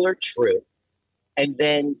factual or true. And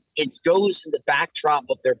then it goes in the backdrop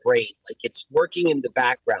of their brain, like it's working in the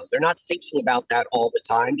background. They're not thinking about that all the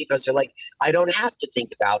time because they're like, I don't have to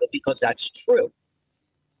think about it because that's true.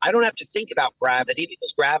 I don't have to think about gravity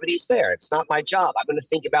because gravity's there. It's not my job. I'm going to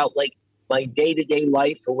think about my day-to-day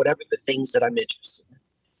life or whatever the things that I'm interested in.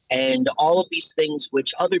 And all of these things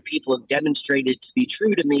which other people have demonstrated to be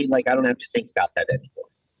true to me, I don't have to think about that anymore.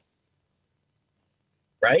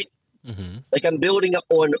 Right? Mm-hmm. I'm building up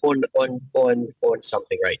on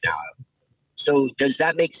something right now. So does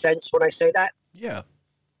that make sense when I say that? Yeah.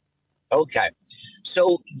 Okay.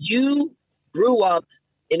 So you grew up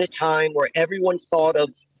in a time where everyone thought of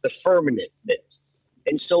the firmament.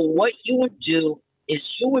 And so what you would do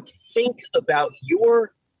is you would think about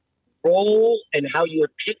your role and how you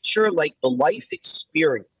would picture the life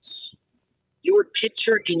experience. You would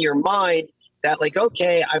picture in your mind that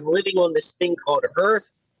okay, I'm living on this thing called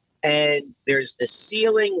Earth, and there's this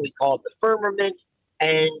ceiling, we call it the firmament,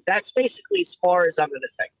 and that's basically as far as I'm going to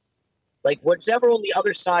think. What's ever on the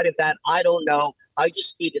other side of that, I don't know. I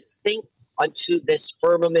just need to think onto this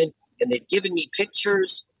firmament, and they've given me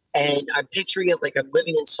pictures, and I'm picturing it like I'm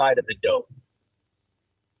living inside of a dome.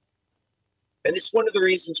 And this is one of the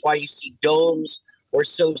reasons why you see domes were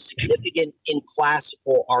so significant in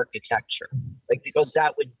classical architecture, because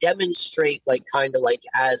that would demonstrate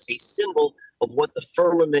as a symbol of what the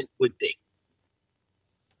firmament would be.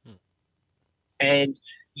 And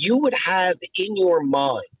you would have in your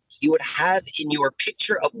mind, you would have in your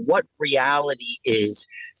picture of what reality is,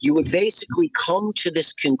 you would basically come to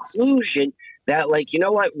this conclusion that you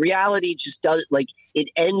know what, reality just does, it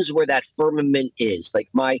ends where that firmament is.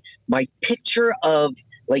 My picture of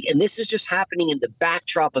Like, and this is just happening in the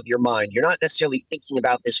backdrop of your mind. You're not necessarily thinking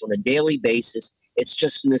about this on a daily basis. It's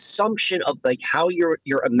just an assumption of like how you're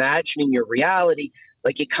imagining your reality.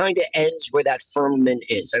 Like it kind of ends where that firmament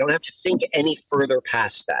is. I don't have to think any further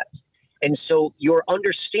past that. And so your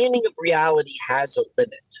understanding of reality has a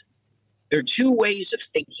limit. There are two ways of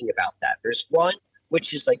thinking about that. There's one,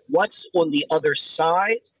 which is like what's on the other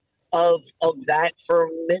side of that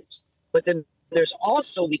firmament. But then there's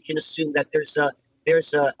also, we can assume that there's a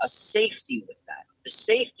safety with that. The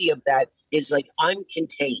safety of that is like I'm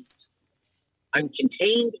contained. I'm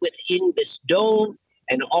contained within this dome,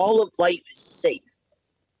 and all of life is safe.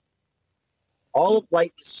 All of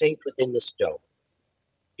life is safe within this dome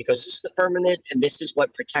because this is the firmament and this is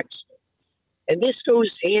what protects me. And this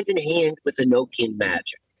goes hand in hand with Enochian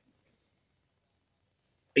magic.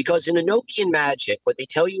 Because in Enochian magic, what they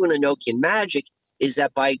tell you in Enochian magic is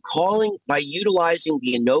that by utilizing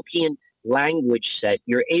the Enochian language set,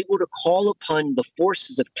 you're able to call upon the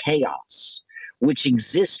forces of chaos, which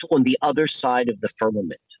exist on the other side of the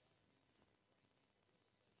firmament.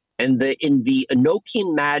 And in the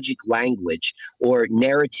Enochian magic language or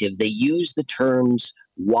narrative, they use the terms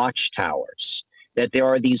watchtowers, that there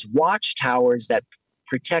are these watchtowers that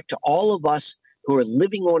protect all of us who are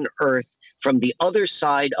living on Earth from the other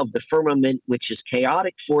side of the firmament, which is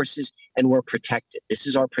chaotic forces, and we're protected. This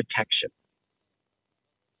is our protection.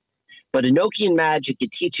 But Enochian magic,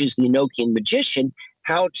 it teaches the Enochian magician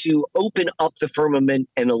how to open up the firmament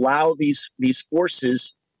and allow these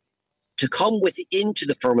forces to come into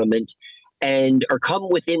the firmament or come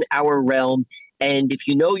within our realm. And if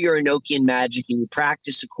you know your Enochian magic and you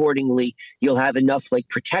practice accordingly, you'll have enough like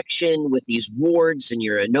protection with these wards in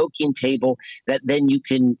your Enochian table that then you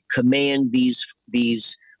can command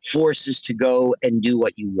these forces to go and do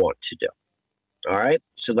what you want to do. All right.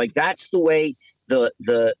 So like that's the way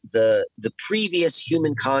the previous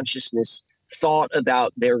human consciousness thought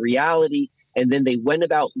about their reality, and then they went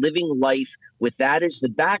about living life with that as the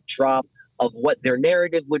backdrop of what their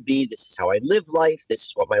narrative would be. This is how I live life. This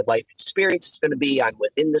is what my life experience is going to be. I'm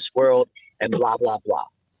within this world, and blah, blah, blah.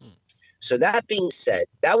 So that being said,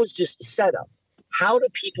 that was just a setup. How do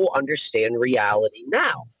people understand reality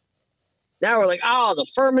now? Now we're like, oh, the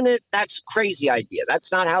firmament, that's a crazy idea.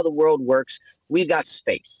 That's not how the world works. We've got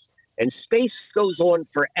space, and space goes on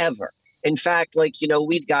forever. In fact, like,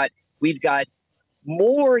 we've got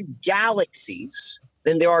more galaxies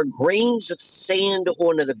than there are grains of sand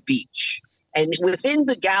on the beach. And within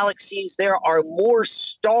the galaxies, there are more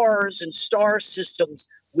stars and star systems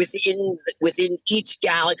within each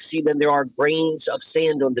galaxy than there are grains of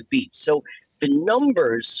sand on the beach. So the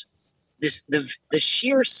numbers, the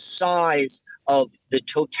sheer size of the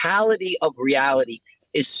totality of reality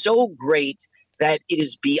is so great that it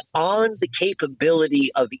is beyond the capability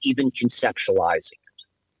of even conceptualizing.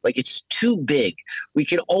 Like it's too big. We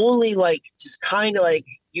can only just kind of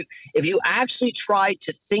if you actually try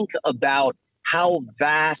to think about how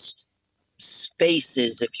vast space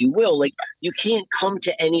is, if you will, you can't come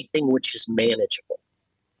to anything which is manageable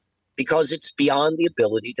because it's beyond the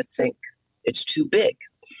ability to think. It's too big.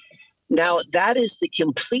 Now, that is the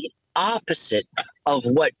complete opposite of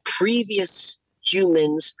what previous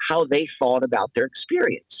humans, how they thought about their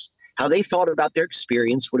experience. How they thought about their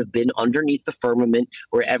experience would have been underneath the firmament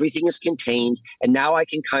where everything is contained. And now I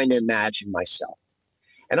can kind of imagine myself.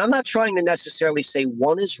 And I'm not trying to necessarily say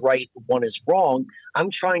one is right, one is wrong. I'm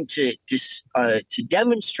trying to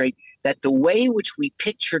demonstrate that the way which we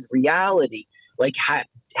pictured reality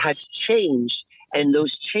has changed. And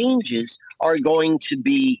those changes are going to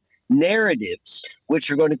be narratives which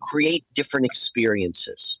are going to create different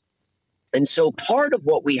experiences. And so part of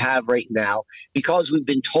what we have right now, because we've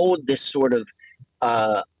been told this sort of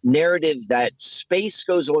narrative that space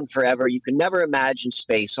goes on forever, you can never imagine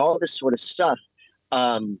space, all this sort of stuff,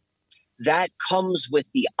 that comes with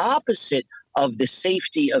the opposite of the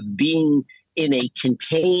safety of being in a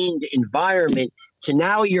contained environment to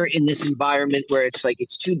now you're in this environment where it's like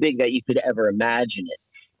it's too big that you could ever imagine it.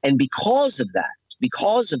 And because of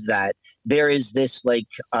that, there is this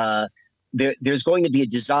there's going to be a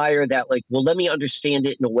desire that let me understand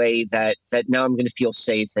it in a way that now I'm going to feel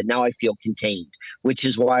safe, that now I feel contained, which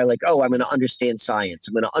is why I'm going to understand science.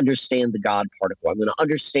 I'm going to understand the God particle. I'm going to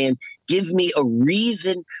understand, give me a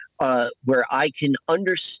reason where I can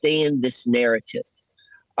understand this narrative.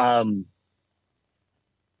 And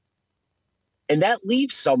that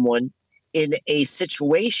leaves someone in a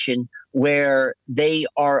situation where they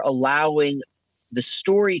are allowing the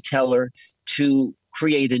storyteller to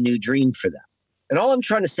create a new dream for them. And all I'm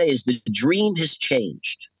trying to say is the dream has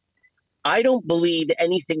changed. I don't believe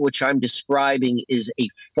anything which I'm describing is a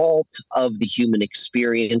fault of the human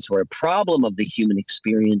experience or a problem of the human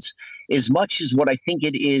experience, as much as what I think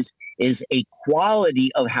it is a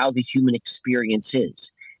quality of how the human experience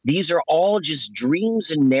is. These are all just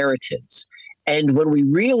dreams and narratives. And when we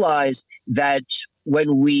realize that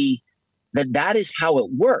that is how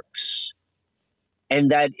it works, and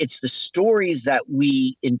that it's the stories that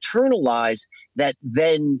we internalize, that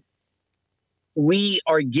then we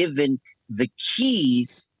are given the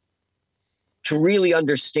keys to really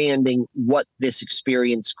understanding what this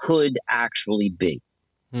experience could actually be.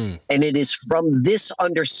 And it is from this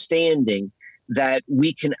understanding that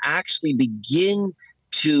we can actually begin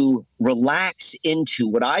to relax into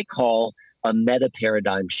what I call a meta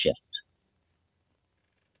paradigm shift.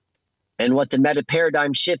 And what the meta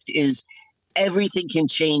paradigm shift is, everything can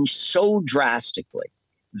change so drastically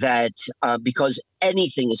that because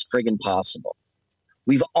anything is friggin' possible.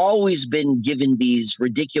 We've always been given these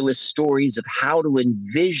ridiculous stories of how to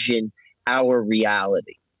envision our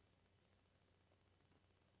reality.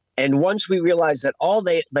 And once we realize that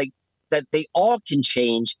that they all can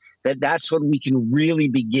change, that's when we can really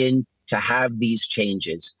begin to have these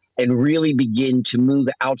changes and really begin to move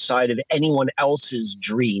outside of anyone else's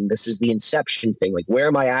dream. This is the inception thing. Like, where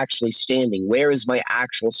am I actually standing? Where is my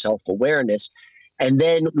actual self-awareness? And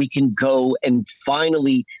then we can go and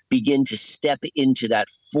finally begin to step into that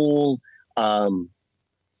full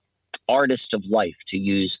artist of life, to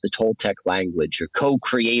use the Toltec language, or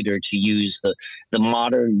co-creator, to use the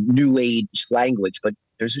modern new age language. But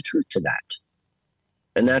there's a truth to that.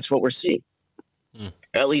 And that's what we're seeing.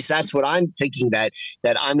 At least that's what I'm thinking, that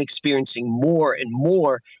I'm experiencing more and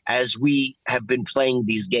more as we have been playing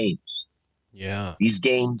these games. Yeah. These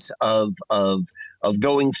games of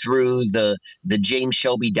going through the James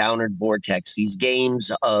Shelby Downard vortex, these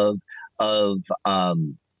games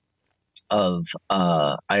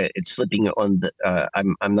it's slipping on the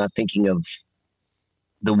I'm not thinking of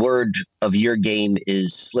the word of your game,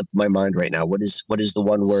 is slipped my mind right now. What is the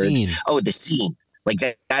one word? Scene. Oh, the scene. Like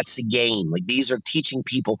that's the game. Like, these are teaching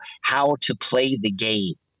people how to play the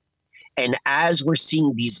game. And as we're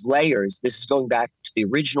seeing these layers, this is going back to the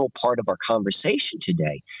original part of our conversation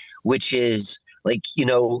today, which is like,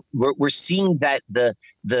 we're seeing that the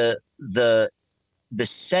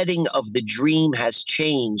setting of the dream has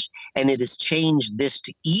changed, and it has changed this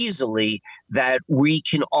easily, that we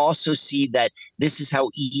can also see that this is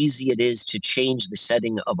how easy it is to change the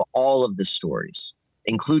setting of all of the stories,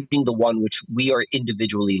 including the one which we are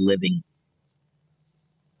individually living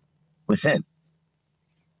within.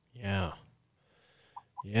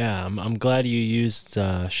 Yeah, I'm glad you used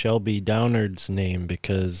Shelby Downard's name,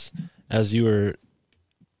 because as you were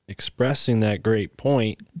expressing that great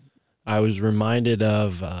point, I was reminded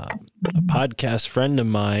of a podcast friend of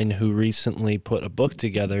mine who recently put a book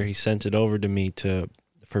together. He sent it over to me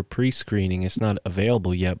for pre-screening. It's not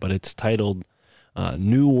available yet, but it's titled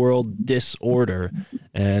New World Disorder,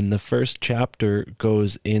 and the first chapter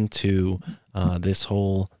goes into this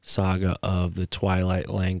whole saga of the Twilight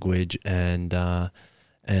language and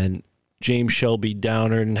James Shelby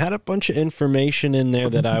Downard, and had a bunch of information in there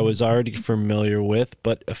that I was already familiar with,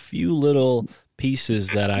 but a few little pieces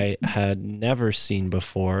that I had never seen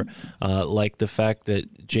before, like the fact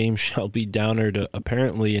that James Shelby Downard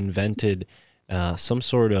apparently invented some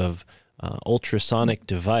sort of ultrasonic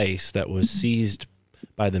device that was seized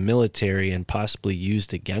by the military and possibly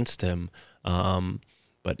used against him.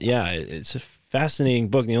 But yeah, it's a fascinating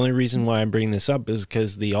book. The only reason why I'm bringing this up is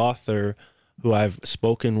because the author, who I've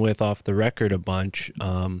spoken with off the record a bunch,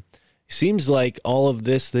 seems like all of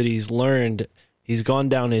this that he's learned, he's gone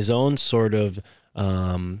down his own sort of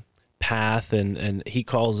path, and he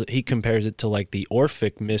compares it to like the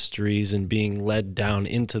Orphic mysteries and being led down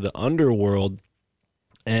into the underworld.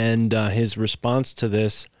 And his response to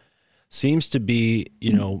this seems to be,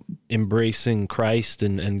 embracing Christ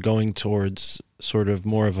and going towards sort of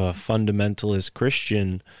more of a fundamentalist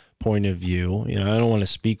Christian point of view. I don't want to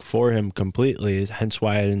speak for him completely, hence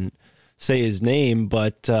why I didn't say his name,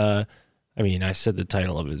 but I said the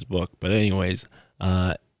title of his book. But anyways,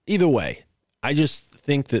 either way, I just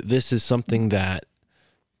think that this is something that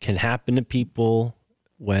can happen to people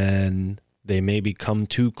when they maybe come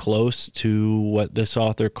too close to what this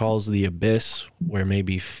author calls the abyss, where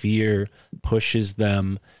maybe fear pushes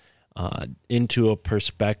them into a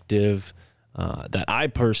perspective that I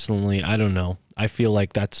personally, I don't know. I feel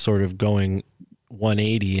like that's sort of going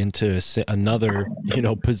 180 into another,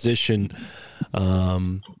 position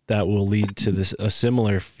that will lead to a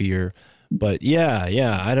similar fear. But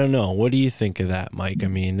yeah, I don't know. What do you think of that, Mike? I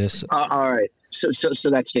mean, this. All right. So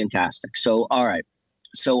that's fantastic. So, all right.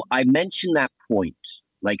 So I mentioned that point.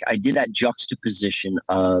 Like I did that juxtaposition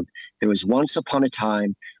of there was once upon a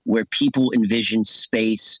time where people envisioned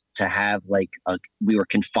space to have we were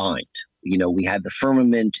confined. We had the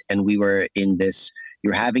firmament and we were in this,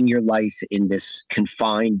 you're having your life in this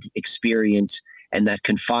confined experience. And that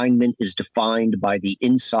confinement is defined by the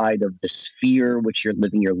inside of the sphere which you're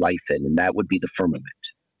living your life in. And that would be the firmament.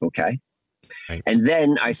 Okay. Right. And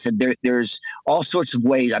then I said, there's all sorts of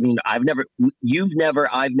ways. I mean, I've never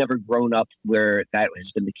grown up where that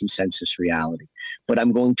has been the consensus reality. But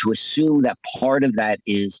I'm going to assume that part of that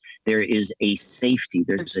is there is a safety.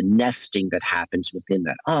 There's a nesting that happens within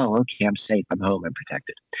that. Oh, okay, I'm safe. I'm home. I'm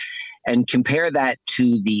protected. And compare that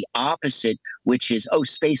to the opposite, which is, oh,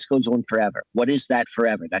 space goes on forever. What is that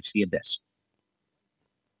forever? That's the abyss.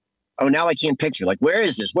 Oh, now I can't picture. Like, where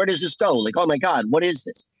is this? Where does this go? Like, oh my God, what is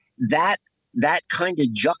this? That kind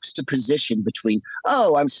of juxtaposition between,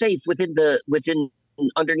 oh, I'm safe within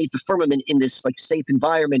underneath the firmament in this like safe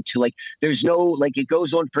environment, to like there's no, like it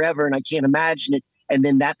goes on forever and I can't imagine it, and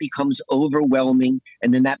then that becomes overwhelming,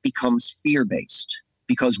 and then that becomes fear-based,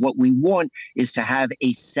 because what we want is to have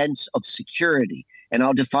a sense of security. And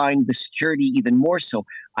I'll define the security even more so.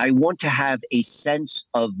 I want to have a sense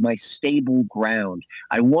of my stable ground.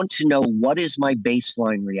 I want to know what is my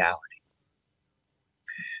baseline reality.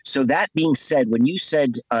 So that being said, when you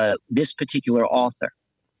said this particular author,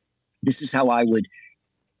 this is how I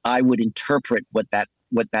would interpret what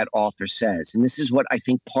that author says. And this is what I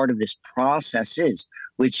think part of this process is,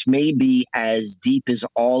 which may be as deep as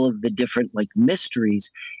all of the different like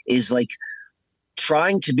mysteries, is like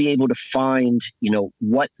trying to be able to find,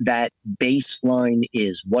 what that baseline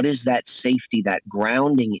is, what is that safety, that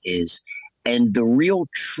grounding is. And the real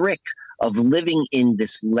trick of living in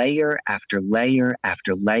this layer after layer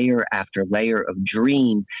after layer after layer of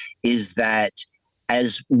dream is that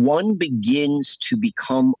as one begins to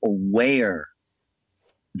become aware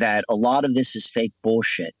that a lot of this is fake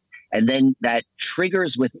bullshit, and then that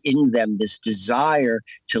triggers within them this desire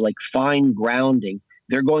to like find grounding,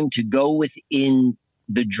 they're going to go within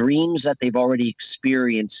the dreams that they've already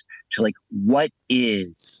experienced to like, what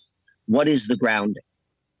is the grounding?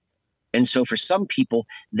 And so for some people,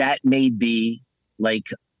 that may be like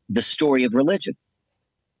the story of religion.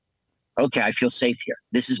 Okay, I feel safe here.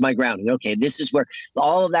 This is my grounding. Okay, this is where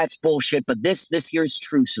all of that's bullshit, but this here is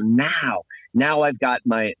true. So now I've got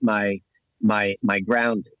my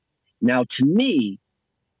grounding. Now, to me,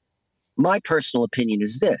 my personal opinion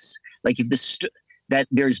is this: like if that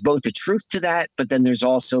there's both a truth to that, but then there's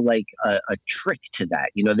also like a trick to that.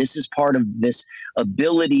 This is part of this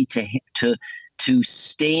ability to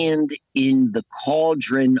stand in the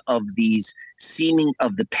cauldron of the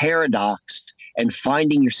paradox and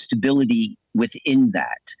finding your stability within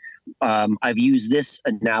that. I've used this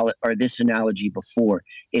analogy before.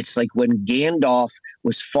 It's like when Gandalf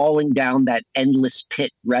was falling down that endless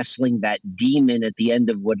pit, wrestling that demon at the end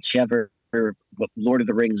of Lord of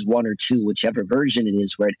the Rings 1 or 2, whichever version it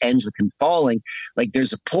is, where it ends with him falling. Like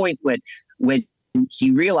there's a point when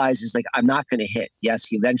he realizes, like, I'm not going to hit. Yes,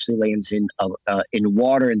 he eventually lands in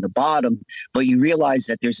water in the bottom, but you realize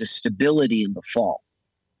that there's a stability in the fall.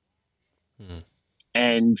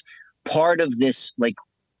 And part of this, like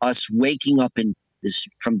us waking up in this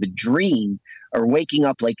from the dream, or waking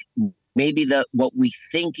up, like maybe what we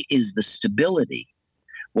think is the stability,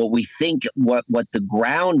 what we think what the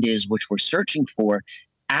ground is, which we're searching for,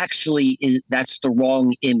 actually that's the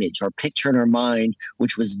wrong image or picture in our mind,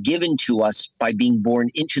 which was given to us by being born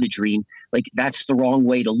into the dream. Like that's the wrong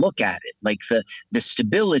way to look at it. Like the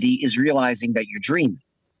stability is realizing that you're dreaming,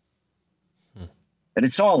 that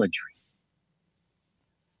it's all a dream.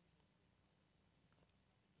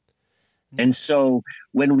 And so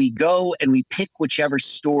when we go and we pick whichever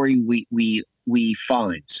story we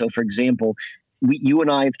find. So for example, you and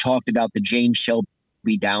I have talked about the James Shelby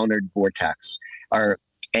Downard vortex.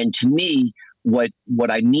 And to me, what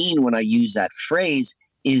I mean when I use that phrase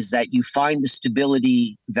is that you find the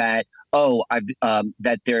stability that,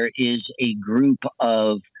 that there is a group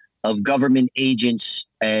of government agents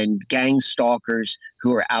and gang stalkers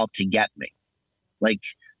who are out to get me. Like,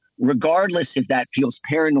 regardless if that feels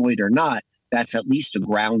paranoid or not, that's at least a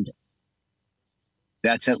grounding.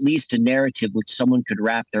 That's at least a narrative which someone could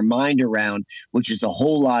wrap their mind around, which is a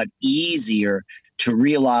whole lot easier to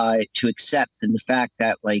realize, to accept, than the fact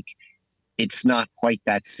that, like, it's not quite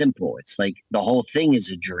that simple. It's like the whole thing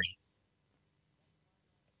is a dream.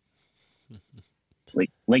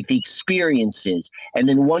 Like the experience is. And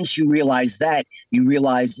then once you realize that, you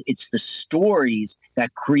realize it's the stories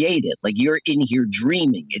that create it. Like, you're in here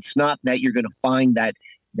dreaming. It's not that you're going to find that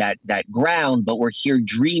that ground, but we're here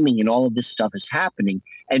dreaming and all of this stuff is happening.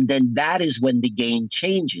 And then that is when the game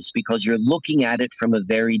changes, because you're looking at it from a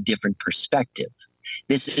very different perspective.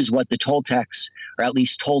 This is what the Toltecs, or at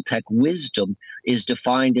least Toltec wisdom, is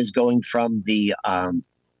defined as going from the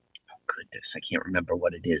goodness, I can't remember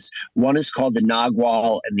what it is. One is called the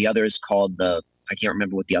Nagual and the other is called I can't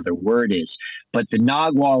remember what the other word is. But the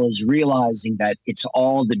Nagual is realizing that it's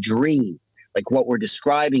all the dream. Like what we're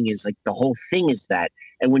describing is like the whole thing is that.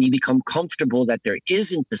 And when you become comfortable that there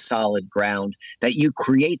isn't the solid ground, that you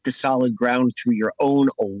create the solid ground through your own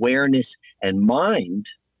awareness and mind,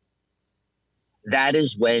 that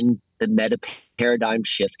is when the meta paradigm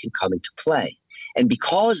shift can come into play. And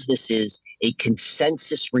because this is a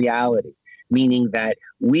consensus reality, meaning that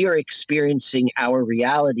we are experiencing our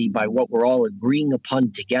reality by what we're all agreeing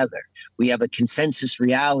upon together. We have a consensus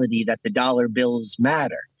reality that the dollar bills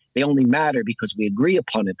matter. They only matter because we agree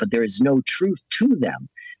upon it, but there is no truth to them.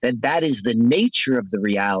 That is the nature of the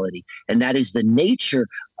reality, and that is the nature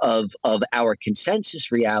of our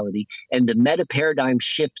consensus reality. And the meta paradigm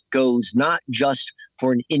shift goes not just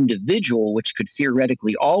for an individual, which could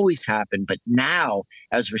theoretically always happen, but now,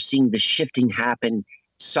 as we're seeing the shifting happen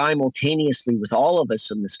simultaneously with all of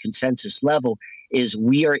us on this consensus level, is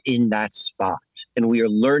we are in that spot and we are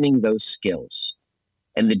learning those skills.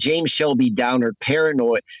 And the James Shelby Downard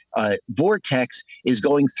paranoid vortex is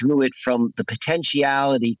going through it from the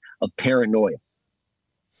potentiality of paranoia.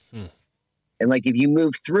 And like if you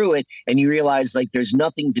move through it and you realize like there's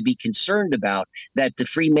nothing to be concerned about, that the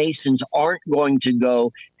Freemasons aren't going to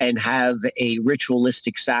go and have a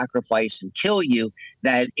ritualistic sacrifice and kill you,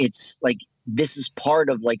 that it's like this is part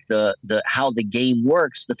of like the how the game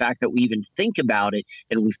works, the fact that we even think about it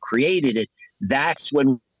and we've created it, that's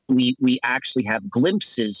when we actually have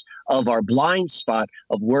glimpses of our blind spot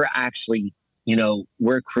of we're actually,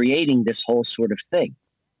 we're creating this whole sort of thing.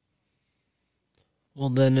 Well,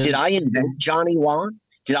 then did I invent Johnny Wan?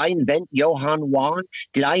 Did I invent Johann Wan?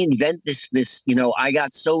 Did I invent this, I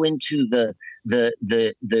got so into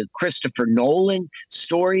the Christopher Nolan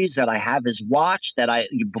stories that I have his watch that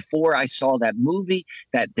before I saw that movie,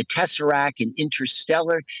 that the Tesseract and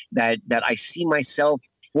Interstellar, that I see myself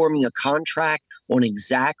forming a contract on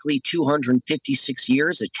exactly 256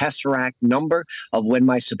 years, a Tesseract number of when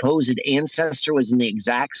my supposed ancestor was in the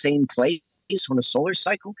exact same place on a solar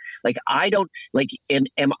cycle. Like I don't like,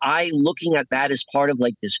 am I looking at that as part of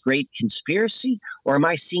like this great conspiracy, or am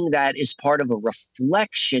I seeing that as part of a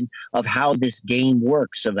reflection of how this game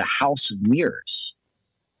works, of the House of Mirrors?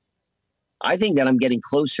 I think that I'm getting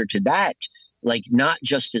closer to that, like not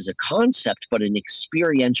just as a concept, but an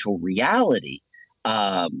experiential reality.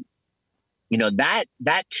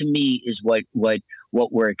 That to me is what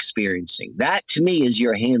we're experiencing. That to me is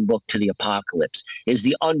your handbook to the apocalypse, is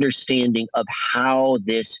the understanding of how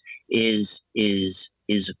this is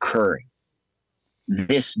occurring.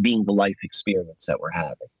 This being the life experience that we're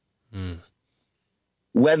having.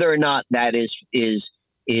 Whether or not that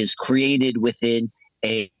is created within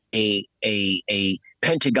a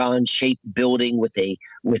pentagon shaped building with a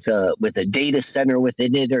data center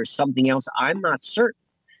within it or something else, I'm not certain.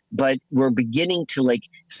 But we're beginning to like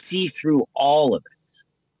see through all of it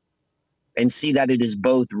and see that it is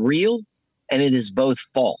both real and it is both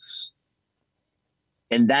false.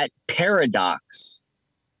 And that paradox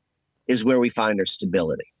is where we find our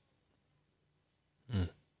stability.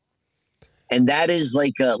 And that is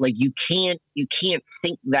like you can't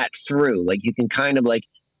think that through. Like you can kind of like,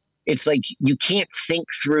 it's like you can't think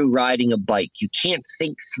through riding a bike. You can't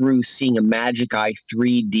think through seeing a Magic Eye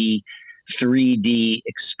 3D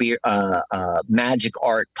magic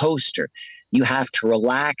art poster. You have to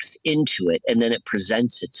relax into it and then it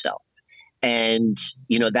presents itself. And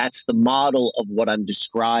that's the model of what I'm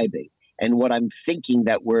describing and what I'm thinking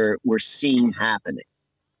that we're seeing happening,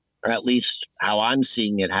 or at least how I'm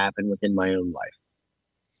seeing it happen within my own life.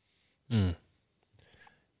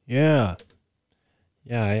 Yeah,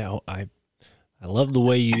 I love the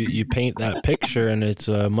way you paint that picture, and it's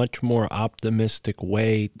a much more optimistic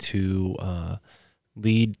way to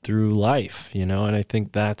lead through life, and I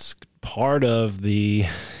think that's part of the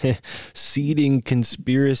seeding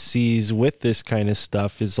conspiracies with this kind of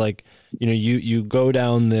stuff is like, you go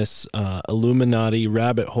down this Illuminati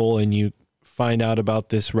rabbit hole and you find out about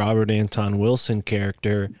this Robert Anton Wilson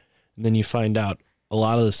character, and then you find out a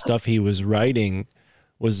lot of the stuff he was writing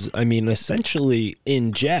was, essentially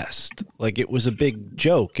in jest. Like it was a big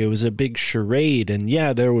joke. It was a big charade. And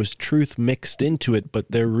yeah, there was truth mixed into it,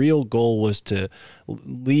 but their real goal was to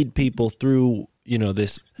lead people through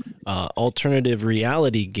this alternative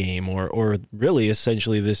reality game, or really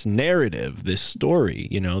essentially this narrative, this story.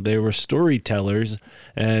 They were storytellers,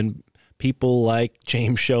 and people like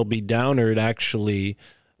James Shelby Downard actually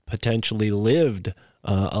potentially lived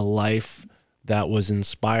a life that was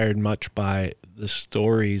inspired much by the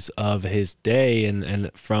stories of his day,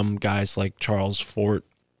 and from guys like Charles Fort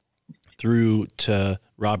through to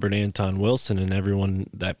Robert Anton Wilson and everyone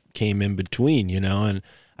that came in between, and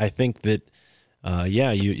I think that,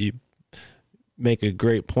 you make a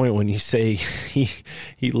great point when you say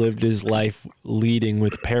he lived his life leading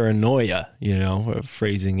with paranoia,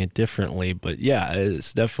 phrasing it differently, but yeah,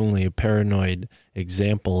 it's definitely a paranoid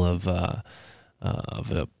example of a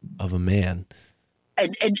man.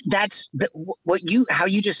 And that's how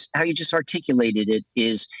you just articulated it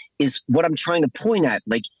is what I'm trying to point at.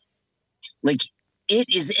 Like it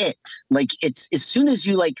is it. Like, it's as soon as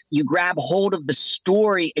you grab hold of the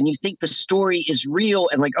story and you think the story is real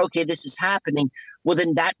and like, okay, this is happening, well,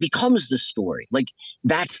 then that becomes the story. Like,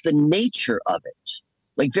 that's the nature of it.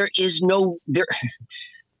 Like, there is no there.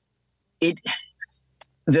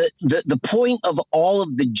 The point of all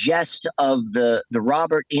of the jest of the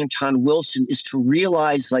Robert Anton Wilson is to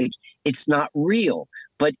realize, like, it's not real,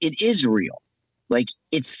 but it is real. Like,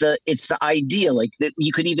 it's the idea, like, that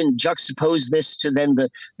you could even juxtapose this to then the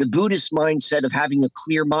Buddhist mindset of having a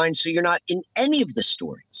clear mind, so you're not in any of the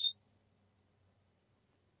stories.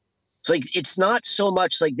 It's like, it's not so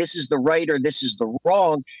much like this is the right or this is the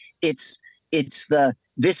wrong. It's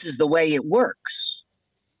this is the way it works.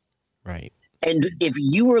 Right. And if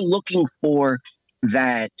you are looking for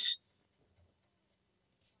that,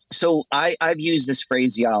 so I've used this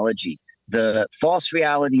phraseology: the false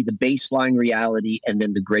reality, the baseline reality, and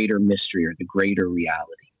then the greater mystery or the greater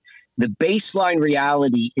reality. The baseline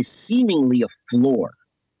reality is seemingly a floor.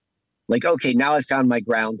 Like, okay, now I found my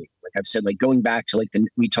grounding. Like I've said, like going back to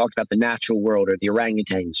we talked about the natural world or the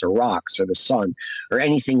orangutans or rocks or the sun or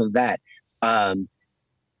anything of that.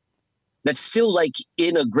 That's still like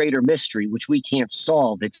in a greater mystery, which we can't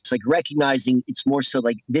solve. It's like recognizing it's more so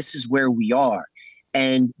like this is where we are.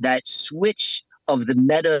 And that switch of the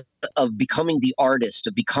meta of becoming the artist,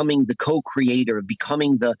 of becoming the co-creator, of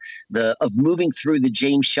becoming of moving through the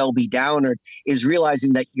James Shelby Downard is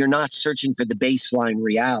realizing that you're not searching for the baseline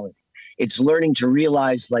reality. It's learning to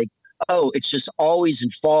realize, like, oh, it's just always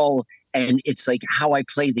in fall. And it's like how I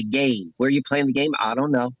play the game. Where are you playing the game? I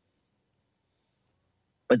don't know.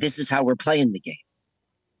 But this is how we're playing the game.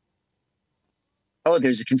 Oh,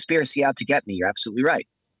 there's a conspiracy out to get me. You're absolutely right.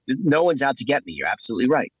 No one's out to get me. You're absolutely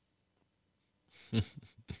right.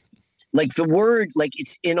 Like the word, like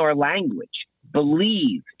it's in our language.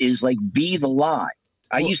 Believe is like be the lie.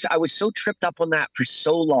 I was so tripped up on that for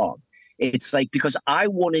so long. It's like, because I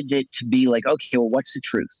wanted it to be like, okay, well, what's the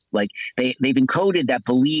truth? Like they've encoded that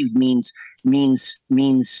believe means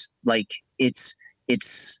like it's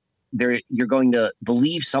there, you're going to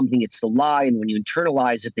believe something, it's the lie, and when you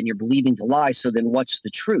internalize it, then you're believing the lie. So then what's the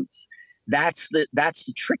truth? That's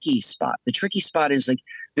the tricky spot. The tricky spot is like,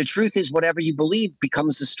 the truth is whatever you believe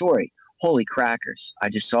becomes the story. Holy crackers, I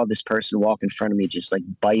just saw this person walk in front of me, just like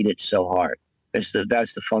bite it so hard. That's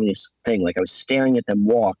the funniest thing. Like I was staring at them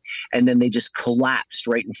walk, and then they just collapsed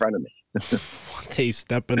right in front of me. They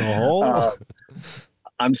step in a hole?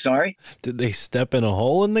 I'm sorry? Did they step in a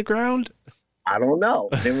hole in the ground? I don't know.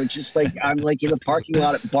 They were just like, I'm like in the parking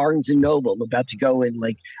lot at Barnes and Noble. I'm about to go and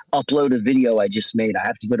like upload a video I just made. I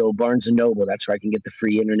have to go to Barnes and Noble. That's where I can get the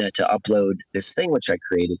free internet to upload this thing, which I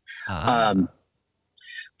created.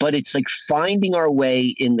 But it's like finding our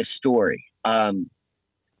way in the story.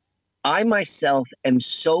 I myself am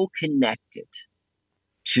so connected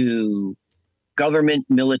to government,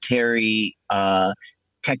 military,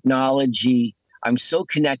 technology. I'm so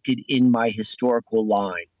connected in my historical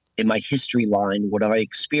line, in my history line, what I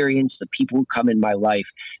experienced, the people who come in my life,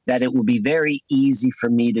 that it would be very easy for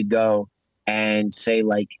me to go and say,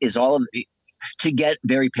 like, to get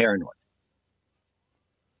very paranoid.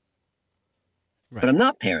 Right. But I'm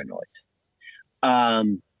not paranoid.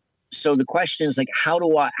 So the question is like, how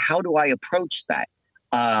do I approach that?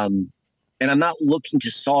 And I'm not looking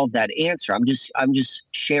to solve that answer. I'm just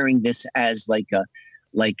sharing this as like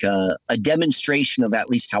a demonstration of at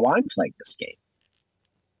least how I'm playing this game.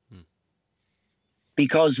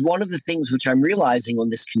 Because one of the things which I'm realizing on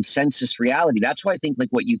this consensus reality, that's why I think like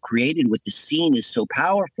what you created with the scene is so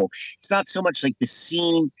powerful. It's not so much like the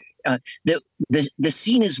scene. The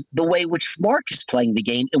scene is the way which Mark is playing the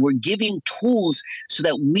game, and we're giving tools so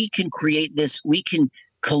that we can create this. We can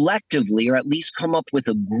collectively, or at least come up with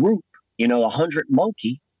a group, 100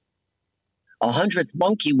 monkey, 100th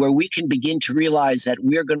monkey, where we can begin to realize that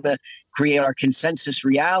we're going to create our consensus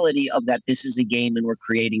reality of that this is a game and we're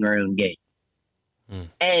creating our own game.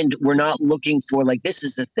 And we're not looking for, like, this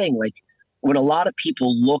is the thing, like when a lot of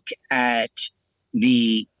people look at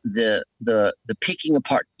the picking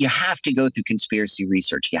apart, you have to go through conspiracy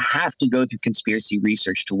research. You have to go through conspiracy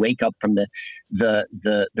research to wake up from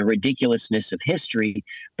the ridiculousness of history.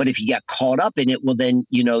 But if you get caught up in it, well, then,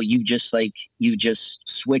 you know, you just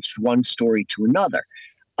switched one story to another.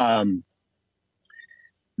 The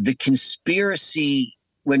conspiracy,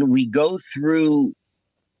 when we go through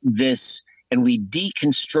this and we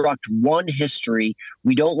deconstruct one history,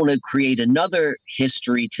 we don't want to create another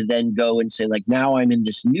history to then go and say, like, now I'm in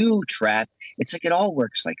this new trap. It's like, it all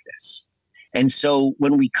works like this. And so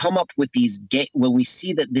when we come up with these, when we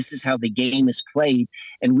see that this is how the game is played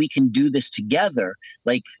and we can do this together,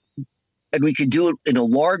 like, and we can do it in a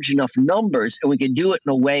large enough numbers, and we can do it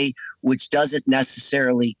in a way which doesn't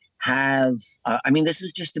necessarily have, I mean, this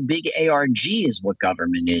is just a big ARG is what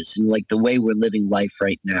government is, and like the way we're living life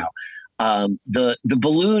right now. The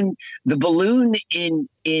balloon in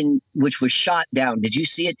which was shot down. Did you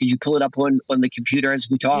see it? Did you pull it up on the computer as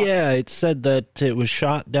we talked? Yeah, it said that it was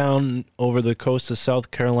shot down over the coast of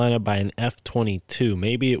South Carolina by an F-22.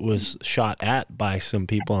 Maybe it was shot at by some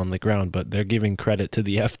people on the ground, but they're giving credit to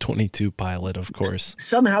the F-22 pilot, of course.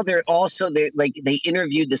 Somehow they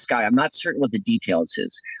interviewed this guy. I'm not certain what the details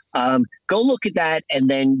is. Go look at that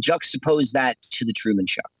and then juxtapose that to the Truman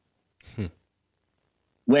Show.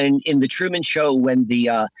 When in the Truman Show, when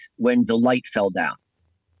the light fell down.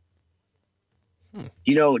 Do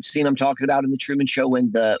you know what scene I'm talking about in the Truman Show,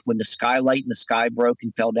 when the skylight in the sky broke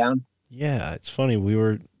and fell down? Yeah, it's funny. We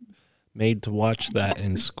were made to watch that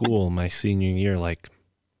in school my senior year, like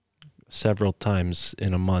several times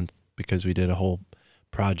in a month, because we did a whole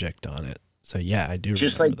project on it. So yeah, I do.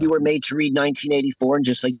 Just like that. You were made to read 1984, and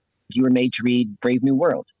just like you were made to read Brave New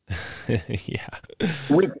World. Yeah.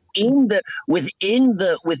 Within the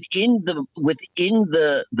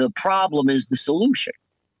problem is the solution.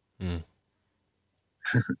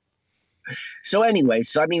 So anyway,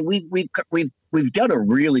 I mean, we've done a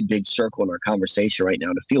really big circle in our conversation right now,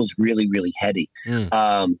 and it feels really, really heady. And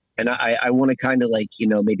I want to kind of, like, you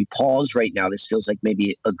know, maybe pause right now. This feels like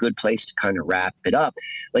maybe a good place to kind of wrap it up.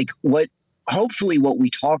 Like, hopefully what we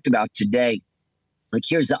talked about today, like,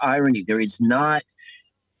 here's the irony. There is not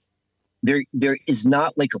like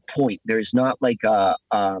a point. There is not like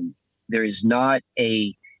there is not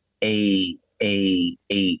a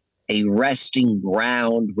resting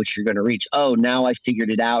ground which you're going to reach. Oh, now I figured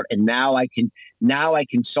it out, and now I can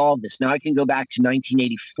solve this. Now I can go back to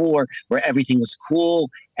 1984 where everything was cool,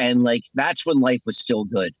 and like that's when life was still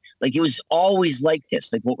good. Like, it was always like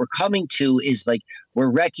this. Like, what we're coming to is, like,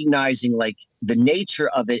 we're recognizing, like, the nature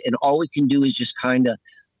of it, and all we can do is just kind of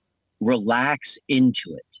relax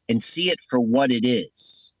into it and see it for what it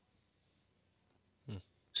is.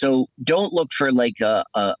 So don't look for like a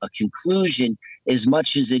conclusion as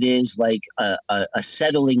much as it is like a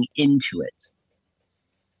settling into it.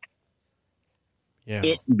 Yeah.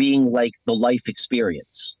 It being like the life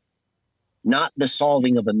experience, not the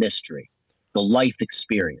solving of a mystery, the life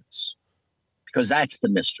experience, because that's the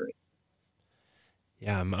mystery.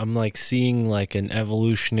 Yeah, I'm like seeing like an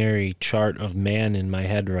evolutionary chart of man in my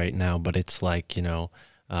head right now, but it's like, you know,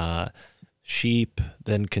 sheep,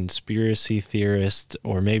 then conspiracy theorist,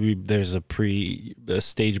 or maybe there's a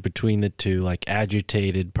stage between the two, like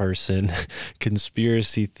agitated person,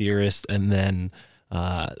 conspiracy theorist, and then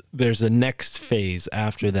there's a next phase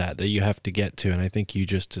after that you have to get to, and I think you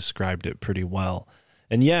just described it pretty well.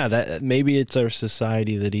 And yeah, that maybe it's our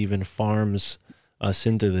society that even farms us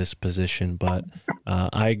into this position, but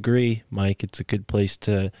I agree, Mike. It's a good place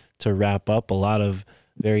to wrap up. A lot of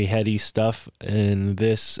very heady stuff in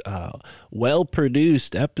this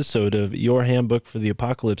well-produced episode of Your Handbook for the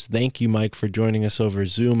Apocalypse. Thank you, Mike, for joining us over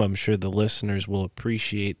Zoom. I'm sure the listeners will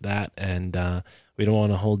appreciate that, and we don't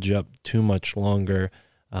want to hold you up too much longer.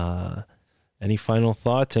 Any final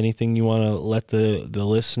thoughts? Anything you want to let the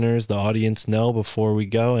listeners, the audience know before we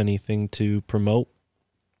go? Anything to promote?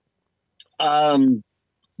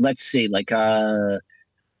 Let's see, like, I'm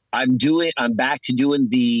back to doing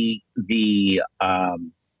the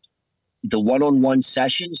one-on-one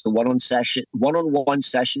sessions, the one-on-one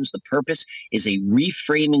sessions. The purpose is a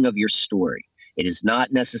reframing of your story. It is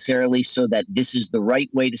not necessarily so that this is the right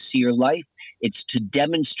way to see your life. It's to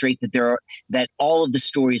demonstrate that all of the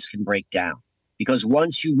stories can break down. Because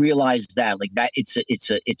once you realize that, like that, it's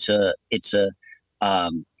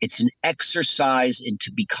an exercise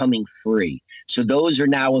into becoming free. So those are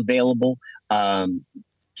now available.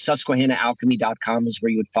 SusquehannaAlchemy.com is where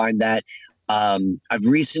you would find that. I've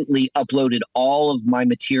recently uploaded all of my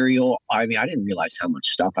material. I mean, I didn't realize how much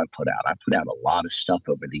stuff I put out. I put out a lot of stuff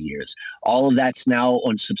over the years. All of that's now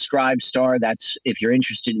on Subscribestar. That's, if you're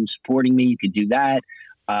interested in supporting me, you could do that.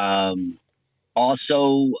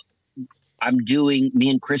 Also, me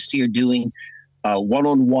and Christy are doing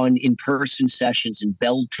one-on-one in-person sessions in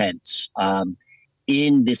bell tents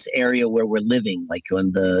in this area where we're living, like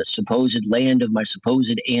on the supposed land of my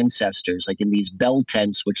supposed ancestors, like in these bell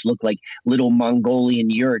tents, which look like little Mongolian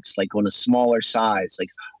yurts, like on a smaller size, like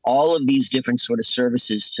all of these different sort of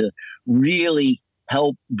services to really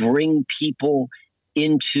help bring people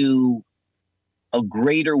into a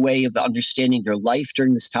greater way of understanding their life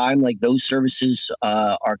during this time. Like those services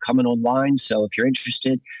are coming online. So if you're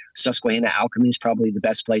interested, Susquehanna Alchemy is probably the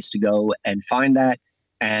best place to go and find that.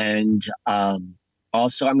 And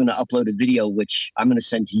also, I'm going to upload a video, which I'm going to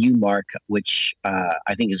send to you, Mark, which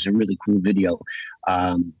I think is a really cool video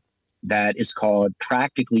that is called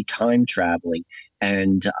Practically Time Traveling.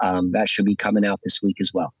 And that should be coming out this week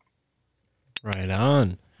as well. Right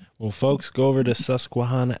on. Well, folks, go over to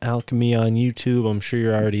Susquehanna Alchemy on YouTube. I'm sure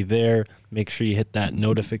you're already there. Make sure you hit that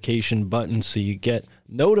notification button so you get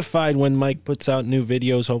notified when Mike puts out new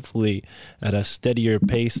videos, hopefully at a steadier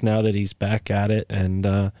pace now that he's back at it.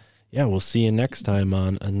 And yeah, we'll see you next time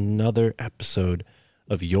on another episode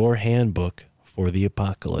of Your Handbook for the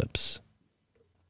Apocalypse.